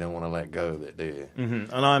power, you don't want to let go of it, do you?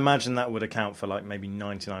 And I imagine that would account for like maybe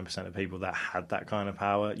 99% of people that had that kind of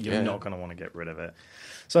power. You're not going to want to get rid of it.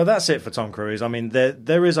 So that's it for Tom Cruise. I mean,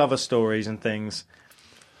 there is other stories and things.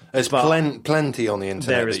 There's plenty on the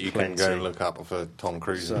internet that you can go and look up for Tom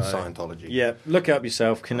Cruise and Scientology. Yeah, look it up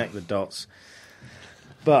yourself, connect the dots.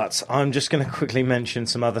 But I'm just going to quickly mention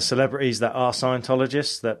some other celebrities that are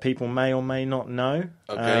Scientologists that people may or may not know.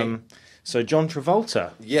 Okay. So John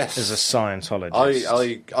Travolta is a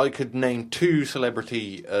Scientologist. I could name 2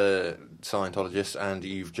 celebrity Scientologists, and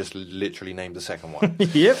you've just literally named the second one.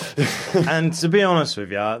 Yep. And to be honest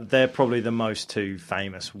with you, they're probably the most 2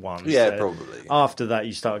 famous ones. Yeah, probably. After that,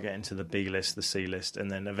 you start getting to the B list, the C list,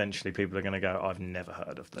 and then eventually people are going to go, I've never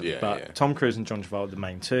heard of them. Tom Cruise and John Travolta are the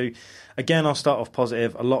main 2. Again, I'll start off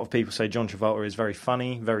positive. A lot of people say John Travolta is very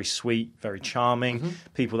funny, very sweet, very charming.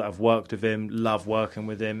 People that have worked with him love working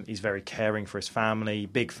with him. He's very caring for his family,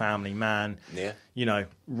 big family man. Yeah.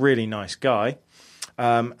 Really nice guy.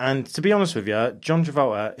 And to be honest with you, John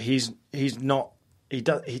Travolta,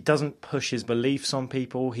 he doesn't push his beliefs on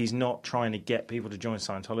people. He's not trying to get people to join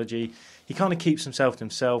Scientology. He kind of keeps himself to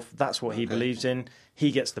himself. That's what he believes in.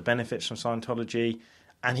 He gets the benefits from Scientology.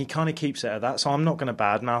 And he kind of keeps it at that, so I'm not going to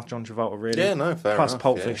badmouth John Travolta, really. Yeah, no, fair Plus, enough,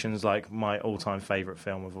 Pulp yeah. Fiction's like my all-time favourite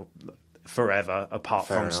film of forever, apart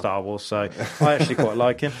Fair from enough. Star Wars, so I actually quite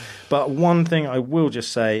like him. But one thing I will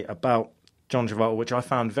just say about John Travolta, which I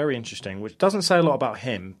found very interesting, which doesn't say a lot about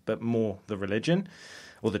him, but more the religion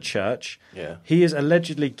or the church. Yeah. He is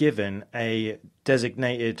allegedly given a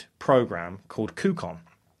designated program called Kukon.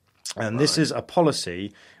 And this is a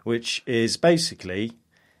policy which is basically,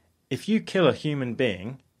 if you kill a human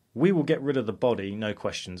being, we will get rid of the body, no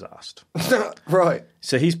questions asked. Right.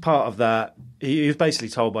 So he's part of that. He was basically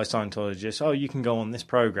told by Scientologists, oh, you can go on this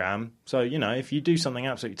program. So, if you do something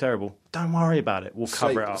absolutely terrible, don't worry about it. We'll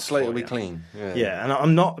cover it up. Slate will for be you. clean. Yeah. Yeah,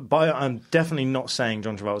 and I'm definitely not saying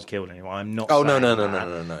John Travolta's killed anyone. I'm not Oh, saying no.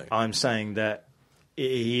 that. I'm saying that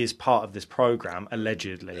he is part of this program,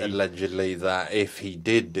 allegedly. Allegedly, that if he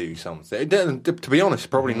did do something, to be honest,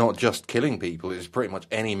 probably not just killing people. It's pretty much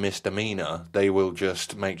any misdemeanor. They will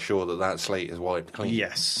just make sure that slate is wiped clean.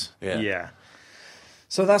 Yes. Yeah. Yeah.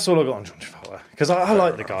 So that's all I got on John Travolta, because I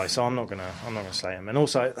like the guy, so I'm not gonna slay him. And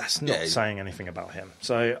also, that's not saying anything about him.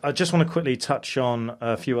 So I just want to quickly touch on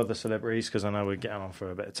a few other celebrities, because I know we're getting on for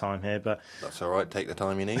a bit of time here. But That's all right. Take the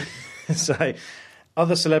time you need. so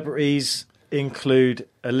other celebrities include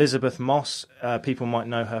Elizabeth Moss. People might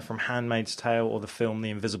know her from Handmaid's Tale or the film The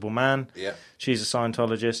Invisible Man. Yeah. She's a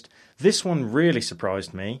Scientologist. This one really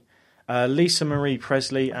surprised me. Lisa Marie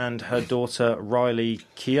Presley and her daughter Riley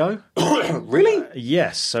Keough. Really?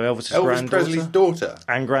 Yes, so Elvis's Elvis granddaughter. Presley's daughter.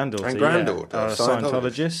 And granddaughter. And granddaughter, Yeah, Scientologist.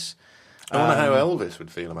 Scientologists. I wonder how Elvis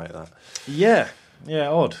would feel about that. Yeah,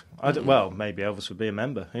 odd. Well, maybe Elvis would be a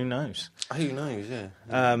member. Who knows? Who knows,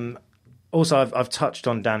 yeah. Also, I've touched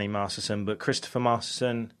on Danny Masterson, but Christopher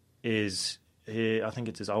Masterson is, I think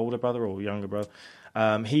it's his older brother or younger brother.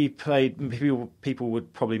 He played, people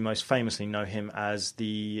would probably most famously know him as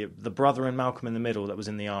the brother in Malcolm in the Middle that was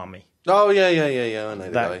in the army. Oh, yeah, I know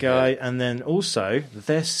That guy. Yeah. And then also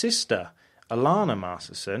their sister, Alana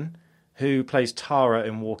Masterson, who plays Tara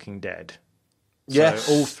in Walking Dead. Yes.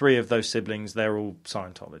 So all three of those siblings, they're all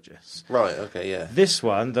Scientologists. Right, okay, yeah. This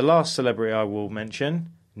one, the last celebrity I will mention,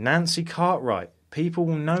 Nancy Cartwright. People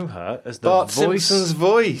will know her as the Bart voice. Simpson's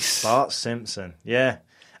voice. Bart Simpson, yeah.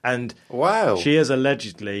 And Wow. she has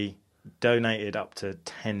allegedly donated up to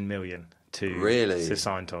 10 million to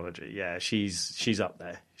Scientology. Yeah, she's up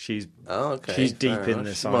there. She's deep in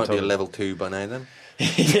the She Scientology. might be a level 2 by now then.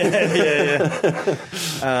 yeah.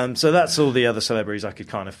 So that's all the other celebrities I could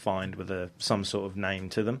kind of find with some sort of name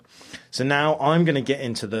to them. So now I'm going to get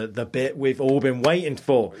into the bit we've all been waiting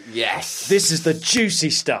for. Yes. This is the juicy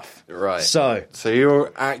stuff. Right. So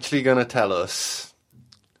you're actually going to tell us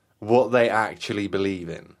what they actually believe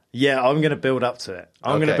in. Yeah, I'm going to build up to it.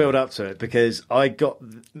 I'm going to Okay. build up to it because I got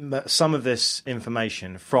some of this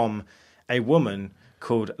information from a woman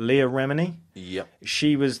called Leah Remini. Yep.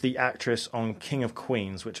 She was the actress on King of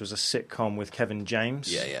Queens, which was a sitcom with Kevin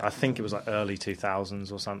James. Yeah. I think it was like early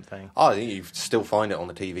 2000s or something. Oh, I think you still find it on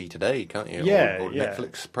the TV today, can't you? Yeah, Or yeah.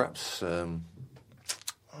 Netflix, perhaps. I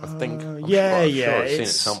think. I'm yeah. Sure I've seen it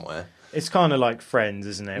somewhere. It's kind of like Friends,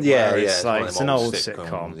 isn't it? Yeah, Where yeah, It's it's like one of it's them an old old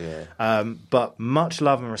sitcoms, sitcom. But much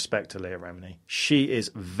love and respect to Leah Remini. She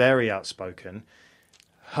is very outspoken.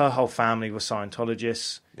 Her whole family were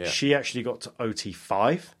Scientologists. Yeah. She actually got to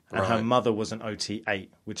OT5, and her Right. mother was an OT8,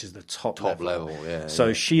 which is the top level. Yeah. So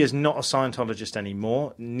yeah. she is not a Scientologist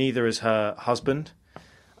anymore. Neither is her husband.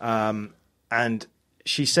 And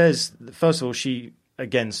she says, first of all, she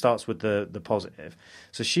again starts with the positive.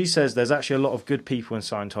 So she says there's actually a lot of good people in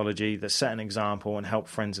Scientology that set an example and help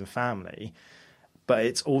friends and family, but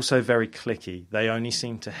it's also very cliquey. They only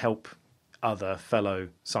seem to help other fellow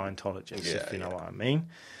Scientologists, if you know what I mean.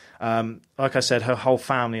 Like I said, her whole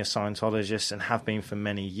family are Scientologists and have been for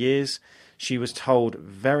many years. She was told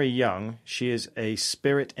very young she is a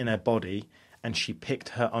spirit in her body, and she picked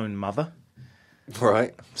her own mother.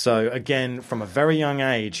 Right. So again, from a very young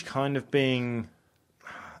age, kind of being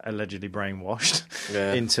allegedly brainwashed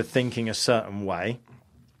into thinking a certain way.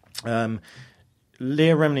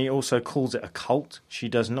 Leah Remini also calls it a cult. She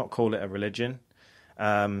does not call it a religion.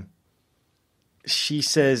 She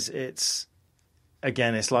says it's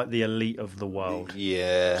like the elite of the world.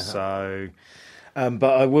 Yeah. So, but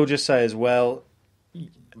I will just say as well,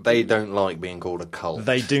 They don't like being called a cult.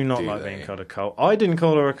 they do not like being called a cult. I didn't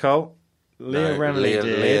call her a cult. Leah Remini did.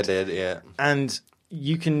 Leah did, yeah. And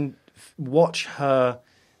you can watch her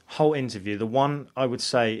whole interview. The one I would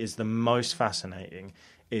say is the most fascinating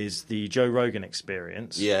is the Joe Rogan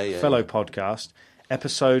Experience, fellow podcast,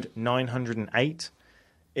 episode 908.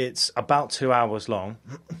 It's about 2 hours long,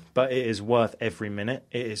 but it is worth every minute.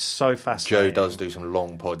 It is so fascinating. Joe does do some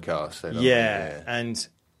long podcasts. And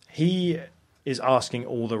he is asking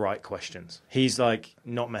all the right questions. He's like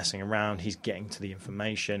not messing around. He's getting to the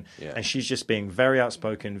information. Yeah. And she's just being very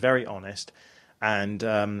outspoken, very honest. And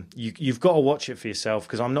you've got to watch it for yourself,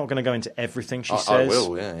 because I'm not going to go into everything she says. I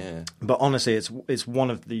will, yeah. But honestly, it's one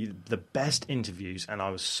of the best interviews, and I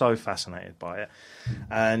was so fascinated by it.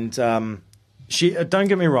 And she, don't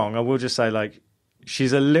get me wrong, I will just say, like,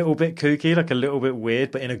 she's a little bit kooky, like a little bit weird,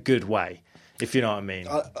 but in a good way, if you know what I mean.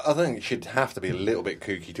 I think she'd have to be a little bit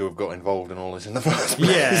kooky to have got involved in all this in the first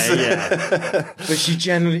place. Yeah. But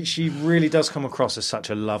she really does come across as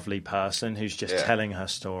such a lovely person who's just telling her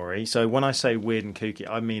story. So when I say weird and kooky,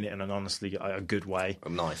 I mean it in an honestly a good way. A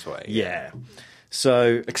nice way. Yeah.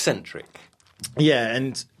 So eccentric. Yeah,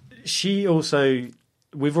 and she also,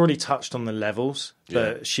 we've already touched on the levels,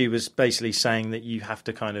 but she was basically saying that you have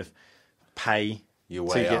to kind of pay your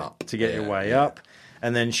way to get your way up.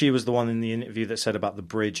 And then she was the one in the interview that said about the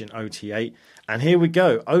bridge in OT8. And here we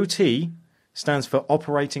go. OT stands for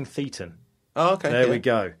Operating Thetan. Oh, okay. There we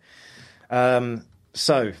go.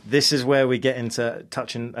 So this is where we get into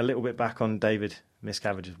touching a little bit back on David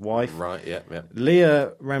Miscavige's wife. Right, yeah.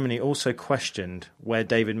 Leah Remini also questioned where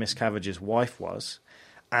David Miscavige's wife was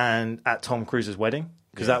and at Tom Cruise's wedding,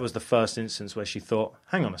 because that was the first instance where she thought,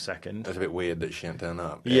 hang on a second. It's a bit weird that she didn't turn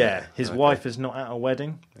up. Yeah, his wife is not at a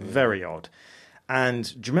wedding. Very odd.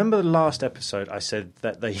 And do you remember the last episode I said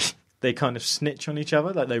that they kind of snitch on each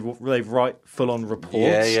other? Like they write full-on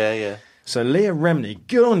reports? Yeah. So Leah Remini,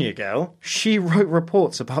 good on you, girl. She wrote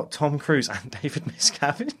reports about Tom Cruise and David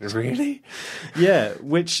Miscavige. Really? Yeah,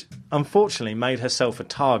 which unfortunately made herself a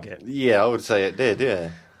target. Yeah, I would say it did, yeah.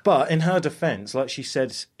 But in her defence, like she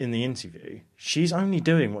said in the interview, she's only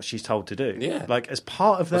doing what she's told to do. Yeah. Like as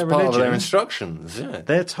part of their part religion. of their instructions, yeah.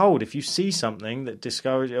 They're told if you see something that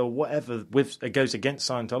discourages or whatever it goes against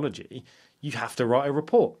Scientology, you have to write a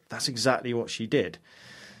report. That's exactly what she did.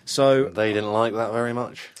 So they didn't like that very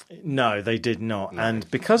much? No, they did not. No. And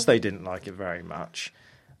because they didn't like it very much,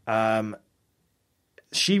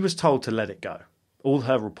 she was told to let it go. All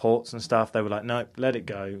her reports and stuff, they were like, no, let it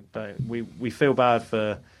go. We feel bad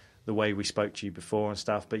for the way we spoke to you before and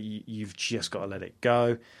stuff, but you've just got to let it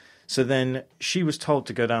go. So then she was told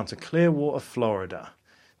to go down to Clearwater, Florida,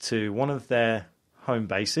 to one of their home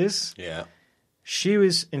bases. Yeah. She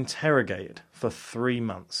was interrogated for 3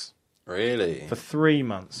 months. Really? For 3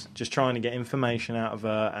 months, just trying to get information out of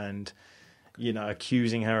her and, you know,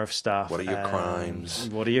 accusing her of stuff. What are your crimes?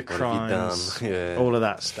 What are your crimes? What have you done? Yeah. All of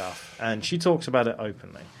that stuff. And she talks about it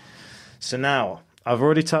openly. So now, I've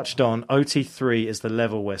already touched on OT3 is the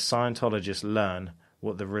level where Scientologists learn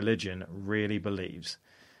what the religion really believes.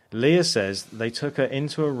 Leah says they took her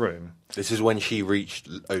into a room. This is when she reached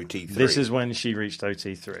OT3. This is when she reached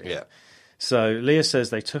OT3. Yeah. So Leah says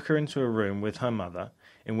they took her into a room with her mother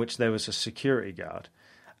in which there was a security guard,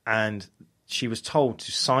 and she was told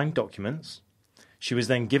to sign documents. She was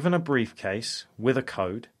then given a briefcase with a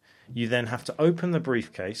code. You then have to open the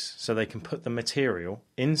briefcase so they can put the material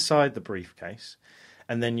inside the briefcase,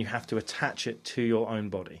 and then you have to attach it to your own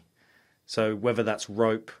body. So whether that's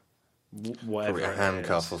rope, whatever. Probably a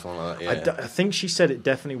handcuff or something like that, yeah. I think she said it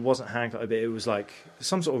definitely wasn't handcuff, but it was like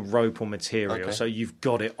some sort of rope or material. Okay. So you've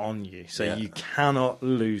got it on you. So you cannot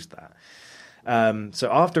lose that.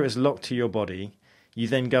 So after it's locked to your body, you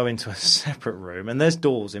then go into a separate room, and there's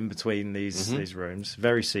doors in between these rooms,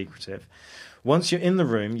 very secretive. Once you're in the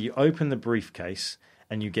room, you open the briefcase,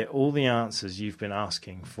 and you get all the answers you've been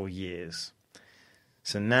asking for years.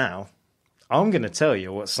 So now, I'm going to tell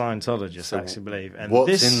you what Scientologists actually believe. And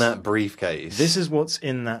what's in that briefcase? This is what's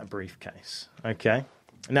in that briefcase, okay?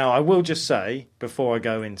 Now, I will just say, before I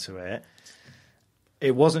go into it,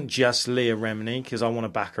 it wasn't just Leah Remini, because I want to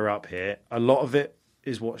back her up here. A lot of it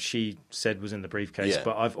is what she said was in the briefcase,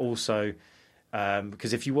 but I've also,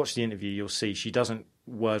 because if you watch the interview, you'll see she doesn't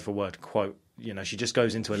word for word quote, you know, she just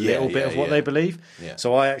goes into a little bit of what they believe. Yeah.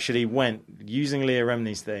 So I actually went using Leah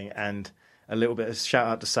Remini's thing and a little bit of shout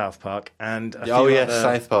out to South Park and a few other,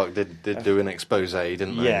 South Park did do an expose,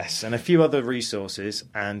 didn't they? Yes, and a few other resources,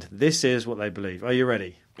 and this is what they believe. Are you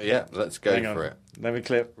ready? Yeah, let's go for it. Let me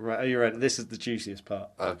clip. Right, are you ready? This is the juiciest part.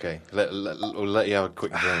 Okay, we'll let you have a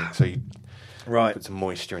quick drink so you put some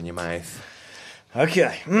moisture in your mouth.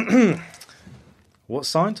 Okay. What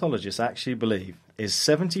Scientologists actually believe is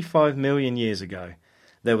 75 million years ago,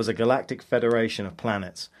 there was a galactic federation of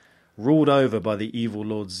planets ruled over by the evil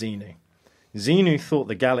Lord Xenu. Xenu thought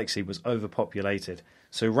the galaxy was overpopulated,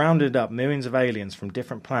 so rounded up millions of aliens from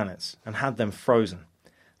different planets and had them frozen.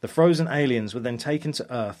 The frozen aliens were then taken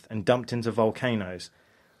to Earth and dumped into volcanoes.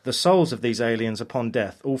 The souls of these aliens upon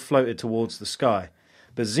death all floated towards the sky.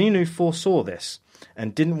 But Xenu foresaw this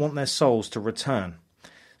and didn't want their souls to return.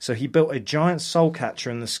 So he built a giant soul catcher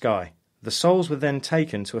in the sky. The souls were then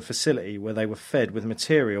taken to a facility where they were fed with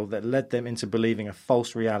material that led them into believing a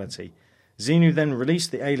false reality. Xenu then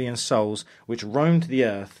released the alien souls, which roamed the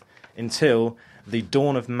earth until the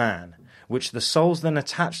dawn of man, which the souls then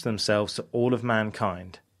attached themselves to all of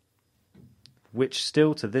mankind, which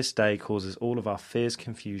still to this day causes all of our fears,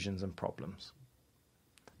 confusions, and problems.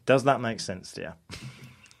 Does that make sense to you?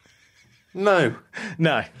 No.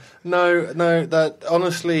 No. That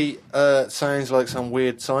honestly sounds like some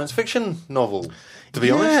weird science fiction novel, to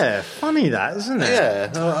be honest. Yeah, funny that, isn't it?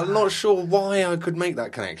 Yeah, I'm not sure why I could make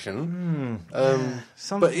that connection.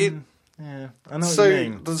 But it... Yeah, I know what you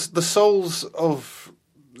mean. The souls of...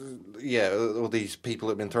 all these people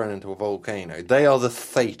that have been thrown into a volcano, they are the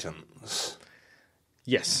Thetans.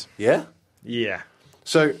 Yes. Yeah? Yeah.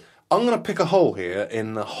 So, I'm going to pick a hole here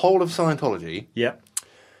in the whole of Scientology. Yeah.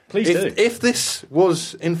 Please do. If this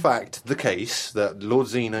was, in fact, the case, that Lord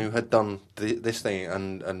Xenu had done this thing,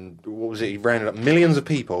 and what was it, he rounded up millions of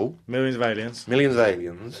people. Millions of aliens. Millions of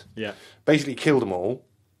aliens. Yeah. Basically killed them all.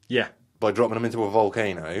 Yeah. By dropping them into a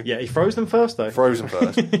volcano. Yeah, he froze them first, though. Froze them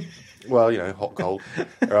first. Well, hot, cold.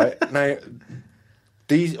 Right. Now,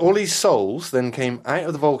 all these souls then came out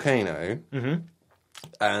of the volcano,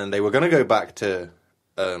 and they were going to go back to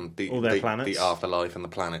the afterlife and the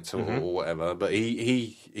planets or whatever. But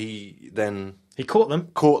he then caught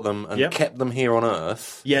them and kept them here on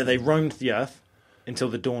Earth. Yeah, they roamed the Earth until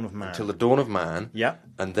the dawn of man. Yeah,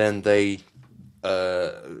 and then they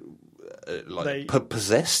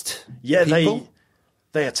possessed. Yeah, people?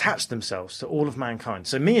 they attached themselves to all of mankind.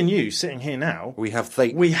 So me and you sitting here now, we have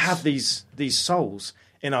these souls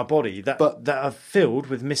in our body that are filled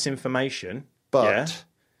with misinformation. But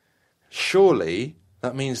surely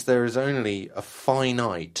that means there is only a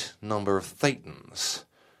finite number of Thetans.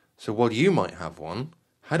 So while you might have one,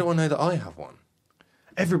 how do I know that I have one?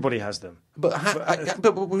 Everybody has them. But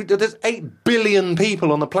there's 8 billion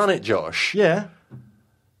people on the planet, Josh. Yeah.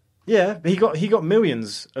 Yeah, he got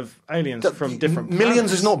millions of aliens from different planets.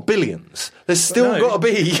 Millions is not billions. There's still got to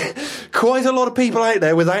be quite a lot of people out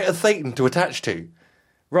there without a Thetan to attach to.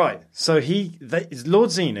 Right. So Lord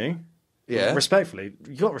Xenu. Yeah. Respectfully,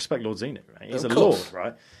 you got to respect Lord Xenu, right? He's a lord,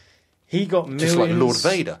 right? He got millions. Just like Lord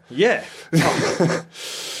Vader. Yeah.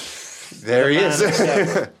 There he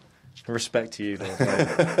is. Respect to you, Lord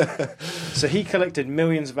Vader. So he collected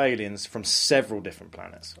millions of aliens from several different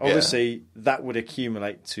planets. Obviously, that would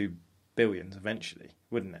accumulate to billions eventually,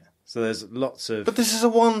 wouldn't it? So there's lots of... But this is a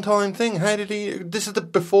one-time thing. How did he... This is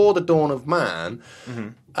before the dawn of man,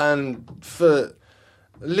 and for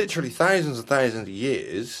literally thousands and thousands of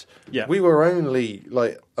years, we were only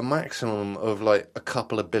like a maximum of like a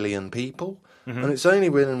couple of billion people, and it's only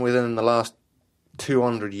within the last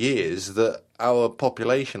 200 years that our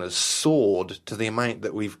population has soared to the amount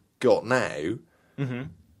that we've got now.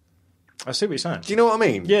 I see what you're saying. Do you know what I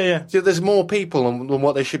mean? Yeah. So there's more people than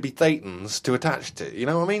what there should be Thetans to attach to. You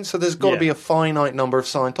know what I mean? So there's got to be a finite number of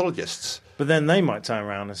Scientologists. But then they might turn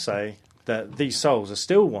around and say that these souls are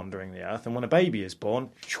still wandering the earth, and when a baby is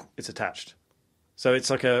born, it's attached. So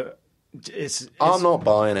it's like I'm not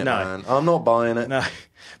buying it, man. I'm not buying it. No.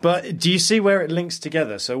 But do you see where it links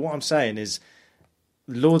together? So what I'm saying is,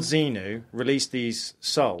 Lord Xenu released these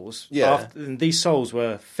souls. Yeah. And these souls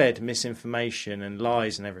were fed misinformation and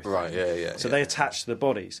lies and everything. Right, yeah. So they attach to the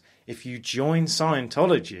bodies. If you join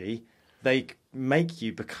Scientology, they make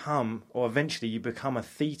you become, or eventually you become a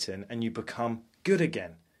Thetan and you become good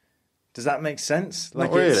again. Does that make sense?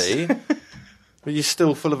 Not really. But you're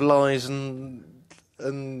still full of lies and...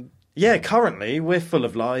 Yeah, currently we're full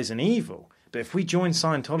of lies and evil. But if we join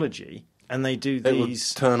Scientology... And they do these... It would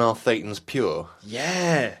turn our Thetans pure.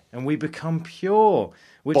 Yeah, and we become pure.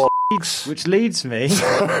 Which leads me...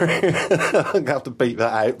 Sorry. I'm going to have to beep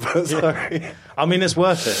that out, but sorry. I mean, it's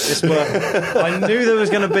worth it. It's worth it. I knew there was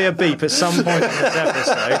going to be a beep at some point in this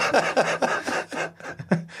episode.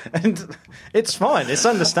 And it's fine. It's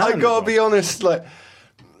understandable. I've got to be honest, like,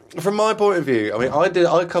 from my point of view, I mean,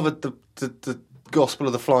 I covered the Gospel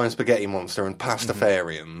of the Flying Spaghetti Monster and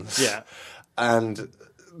Pastafarians. Yeah. And...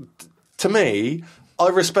 To me, I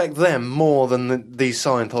respect them more than these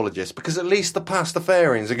Scientologists, because at least the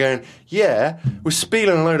Pastafarians are going, yeah, we're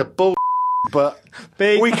spieling a load of bullshit, but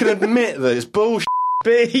we can admit that it's bullshit.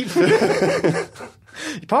 Beep.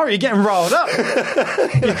 You're getting riled up.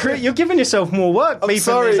 You're giving yourself more work. I'm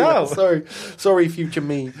sorry, future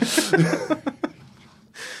me.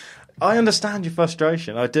 I understand your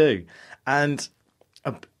frustration. I do, and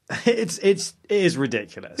it is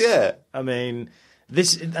ridiculous. Yeah, I mean.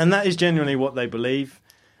 And that is genuinely what they believe.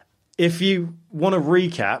 If you want a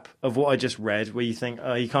recap of what I just read, where you think,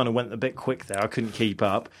 oh, you kind of went a bit quick there, I couldn't keep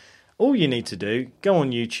up, all you need to do, go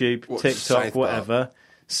on YouTube, TikTok, whatever.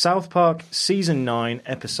 South Park, Season 9,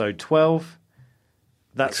 Episode 12.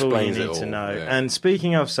 That's all you need to know. Yeah. And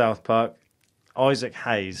speaking of South Park, Isaac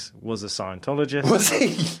Hayes was a Scientologist. Was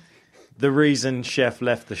he? The reason Chef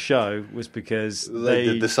left the show was because they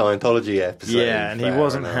did the Scientology episode. Yeah, and he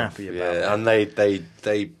wasn't happy about it. And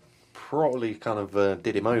they probably kind of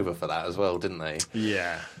did him over for that as well, didn't they?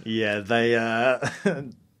 Yeah, they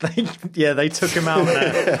they took him out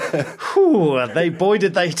there. Boy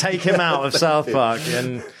did they take him out of South Park.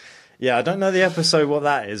 And yeah, I don't know the episode what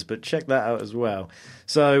that is, but check that out as well.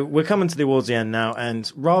 So we're coming towards the end now,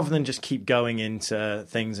 and rather than just keep going into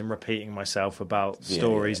things and repeating myself about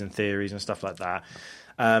stories and theories and stuff like that,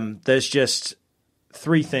 there's just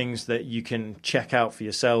 3 things that you can check out for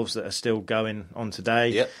yourselves that are still going on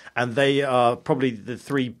today. And they are probably the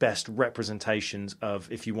 3 best representations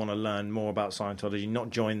of if you want to learn more about Scientology, not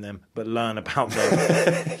join them, but learn about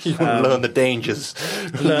them. You want to learn the dangers,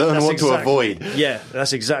 learn what to avoid. Yeah,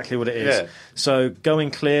 that's exactly what it is. Yeah. So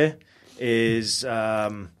Going Clear is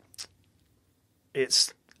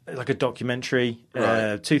it's like a documentary,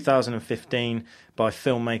 2015 by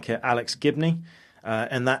filmmaker Alex Gibney.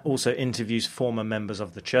 And that also interviews former members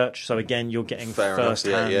of the church. So again, you're getting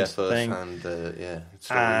first-hand thing.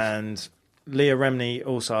 And Leah Remini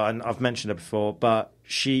also, and I've mentioned her before, but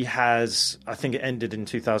she has, I think it ended in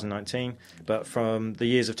 2019, but from the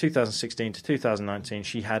years of 2016 to 2019,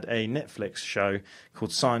 she had a Netflix show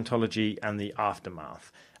called Scientology and the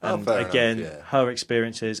Aftermath. And again, her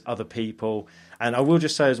experiences, other people. And I will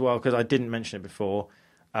just say as well, because I didn't mention it before,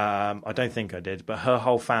 I don't think I did, but her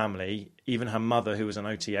whole family, even her mother, who was an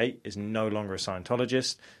OT8, is no longer a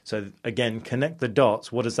Scientologist. So again, connect the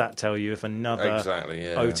dots. What does that tell you if another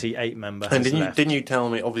OT8 member has left? Didn't you tell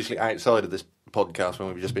me, obviously outside of this podcast when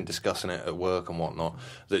we've just been discussing it at work and whatnot,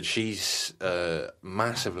 that she's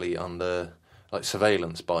massively under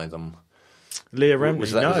surveillance by them? Leah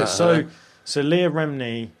Remini? So Leah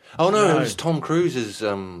Remini... Oh, no, it was Tom Cruise's...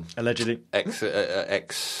 allegedly.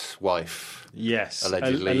 Ex-wife. Yes.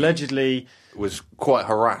 Allegedly was quite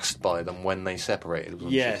harassed by them when they separated.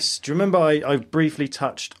 Yes. Do you remember I briefly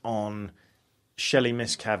touched on Shelley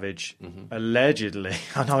Miscavige, allegedly,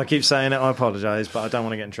 I know I keep saying it, I apologise, but I don't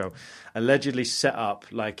want to get in trouble, allegedly set up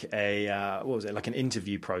like a, like an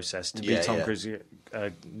interview process to be Tom Cruise's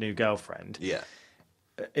new girlfriend. Yeah.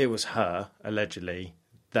 It was her, allegedly,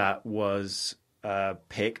 that was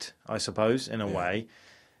picked, I suppose, in a way.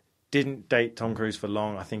 Didn't date Tom Cruise for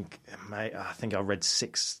long. I think I read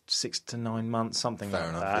 6 to 9 months, something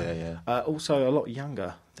like that. Also, a lot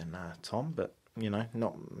younger than Tom, but not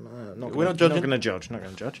going to judge. Not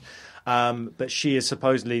going to judge. But she is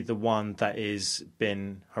supposedly the one that is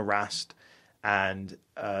been harassed, and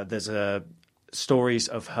there's stories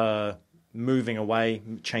of her moving away,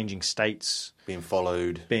 changing states, being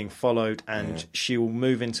followed, and she will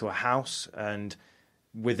move into a house and.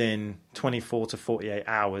 Within 24 to 48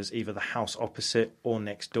 hours, either the house opposite or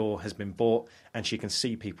next door has been bought, and she can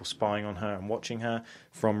see people spying on her and watching her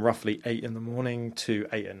from roughly 8 in the morning to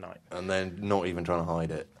 8 at night. And then not even trying to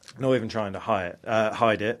hide it. Not even trying to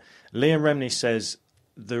hide it. Leah Remini says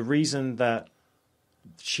the reason that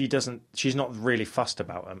she's not really fussed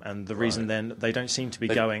about them, and the reason then they don't seem to be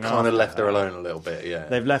going after her. Kind of left her alone a little bit, yeah.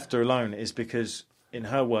 They've left her alone is because, in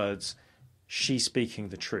her words, she's speaking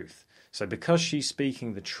the truth. So because she's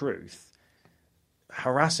speaking the truth,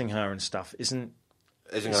 harassing her and stuff isn't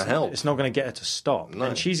going to help. It's not going to get her to stop. No.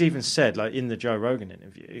 And she's even said, like in the Joe Rogan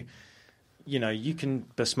interview, you can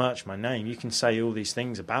besmirch my name, you can say all these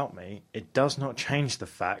things about me. It does not change the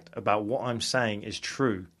fact about what I'm saying is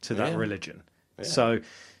true to that religion. Yeah. So,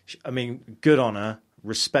 I mean, good on her,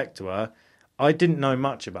 respect to her. I didn't know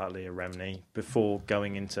much about Leah Remini before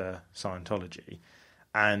going into Scientology,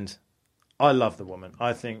 and I love the woman.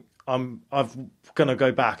 I think I'm going to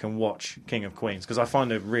go back and watch King of Queens because I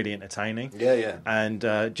find her really entertaining. Yeah. And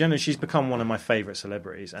generally, she's become one of my favourite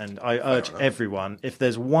celebrities. And I urge everyone, if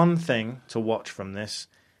there's one thing to watch from this,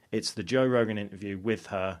 it's the Joe Rogan interview with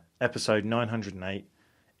her, episode 908.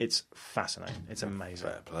 It's fascinating. It's amazing.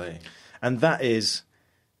 Fair play. And that is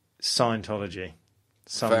Scientology.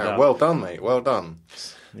 Well done, mate. Well done.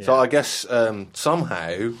 Yeah. So I guess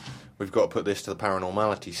somehow we've got to put this to the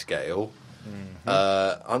paranormality scale. Mm-hmm.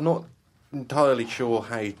 I'm not entirely sure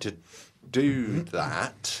how to do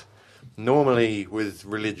that. Normally with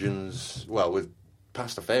religions, with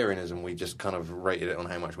Pastafarianism, we just kind of rated it on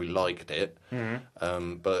how much we liked it.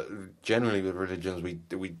 Mm-hmm. But generally with religions, we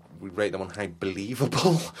rate them on how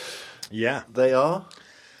believable Yeah. they are.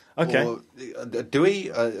 Okay. Or, do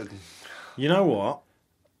we? You know what?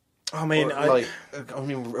 I mean,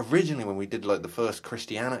 originally when we did like the first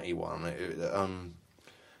Christianity one,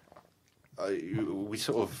 we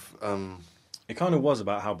sort of it kind of was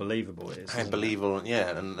about how believable it is. how believable,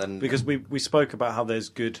 yeah, and because we spoke about how there's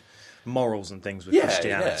good morals and things with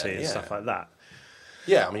Christianity and stuff like that.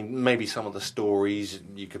 Yeah, I mean, maybe some of the stories,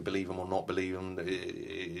 you could believe them or not believe them,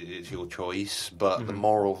 it's your choice, but the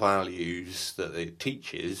moral values that it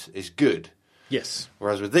teaches is good. Yes.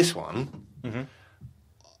 Whereas with this one,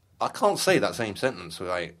 I can't say that same sentence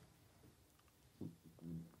without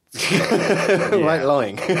like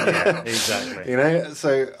lying. Yeah, exactly. You know,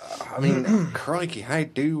 so, I mean, crikey, how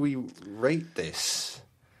do we rate this?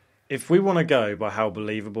 If we want to go by how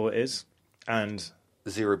believable it is, and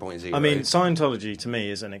 0.0. I mean, Scientology to me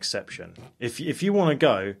is an exception. If you want to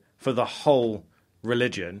go for the whole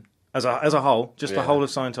religion as a whole, just the whole of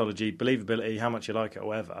Scientology, believability, how much you like it, or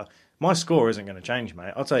whatever, my score isn't going to change,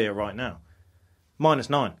 mate. I'll tell you right now,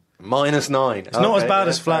 -9. -9. It's not as bad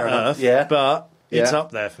as Flat Earth, but it's Yeah. up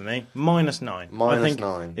there for me. -9. I think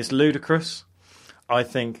 -9. it's ludicrous. I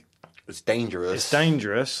think It's dangerous. it's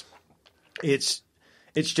dangerous.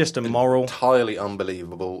 It's just immoral. Entirely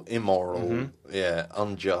unbelievable, immoral,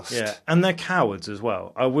 unjust. Yeah, and they're cowards as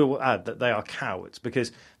well. I will add that they are cowards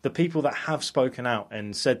because the people that have spoken out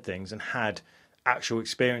and said things and had actual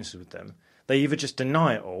experiences with them, they either just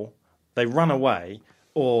deny it all, they run away,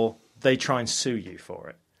 or they try and sue you for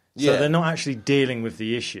it. So they're not actually dealing with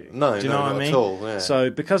the issue. No, do you know what I not mean? at all, yeah. So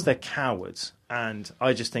because they're cowards, and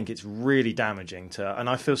I just think it's really damaging to, and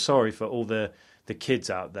I feel sorry for all the kids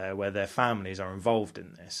out there where their families are involved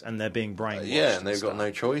in this and they're being brainwashed. And they've got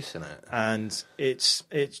no choice in it. And it's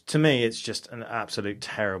to me, it's just an absolute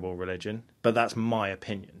terrible religion. But that's my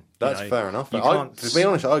opinion. That's fair enough. To be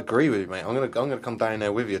honest, I agree with you, mate. I'm gonna come down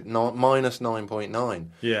there with you.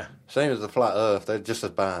 -9.9. Yeah. Same as the Flat Earth. They're just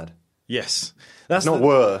as bad. Yes. That's not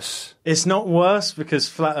worse. It's not worse because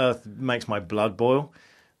Flat Earth makes my blood boil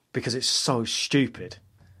because it's so stupid.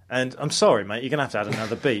 And I'm sorry, mate, you're going to have to add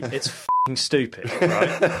another beat. It's f***ing stupid,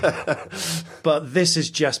 right? But this is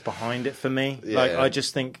just behind it for me. I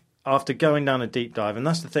just think after going down a deep dive, and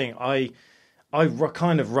that's the thing, I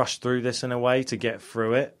kind of rushed through this in a way to get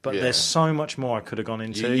through it, but there's so much more I could have gone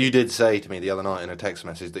into. You did say to me the other night in a text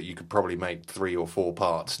message that you could probably make 3 or 4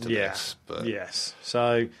 parts to this. But yes.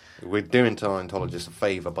 So we're doing Scientologists a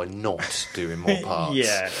favour by not doing more parts.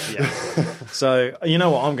 yeah. So you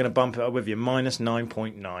know what? I'm going to bump it up with you.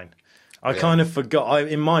 -9.9. I kind of forgot.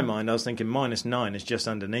 In my mind, I was thinking -9 is just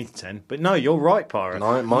underneath 10. But no, you're right, Pirate.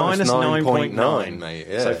 -9.9, mate.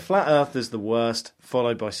 Yeah. So Flat Earth is the worst,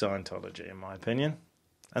 followed by Scientology, in my opinion.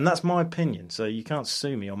 And that's my opinion, so you can't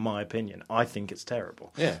sue me on my opinion. I think it's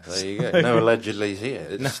terrible. Yeah, there you go. No allegedly's here.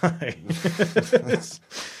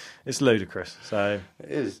 It's ludicrous. So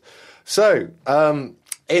it is. So,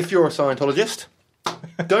 if you're a Scientologist,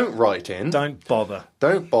 don't write in. Don't bother.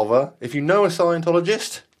 Don't bother. If you know a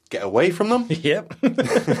Scientologist, get away from them. Yep.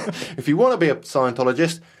 If you want to be a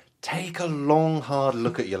Scientologist, take a long, hard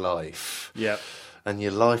look at your life. Yep. And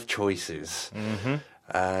your life choices. Mm-hmm.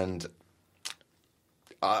 And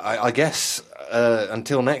I guess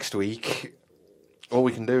until next week, all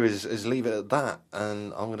we can do is leave it at that.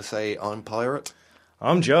 And I'm going to say I'm Pirate.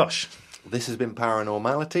 I'm Josh. This has been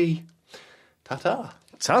Paranormality. Ta-ta.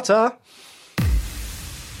 Ta-ta.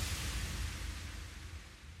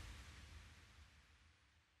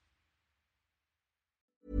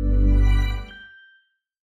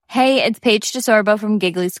 Hey, it's Paige DeSorbo from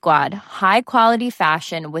Giggly Squad. High quality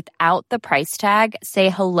fashion without the price tag. Say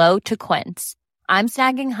hello to Quince. I'm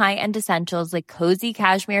snagging high-end essentials like cozy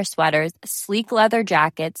cashmere sweaters, sleek leather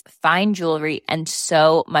jackets, fine jewelry, and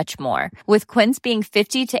so much more. With Quince being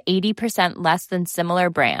 50 to 80% less than similar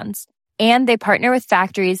brands. And they partner with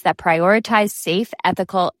factories that prioritize safe,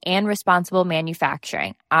 ethical, and responsible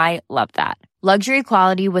manufacturing. I love that. Luxury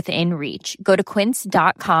quality within reach. Go to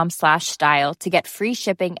quince.com/style to get free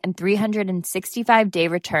shipping and 365-day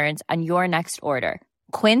returns on your next order.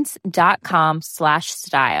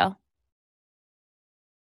 Quince.com/style.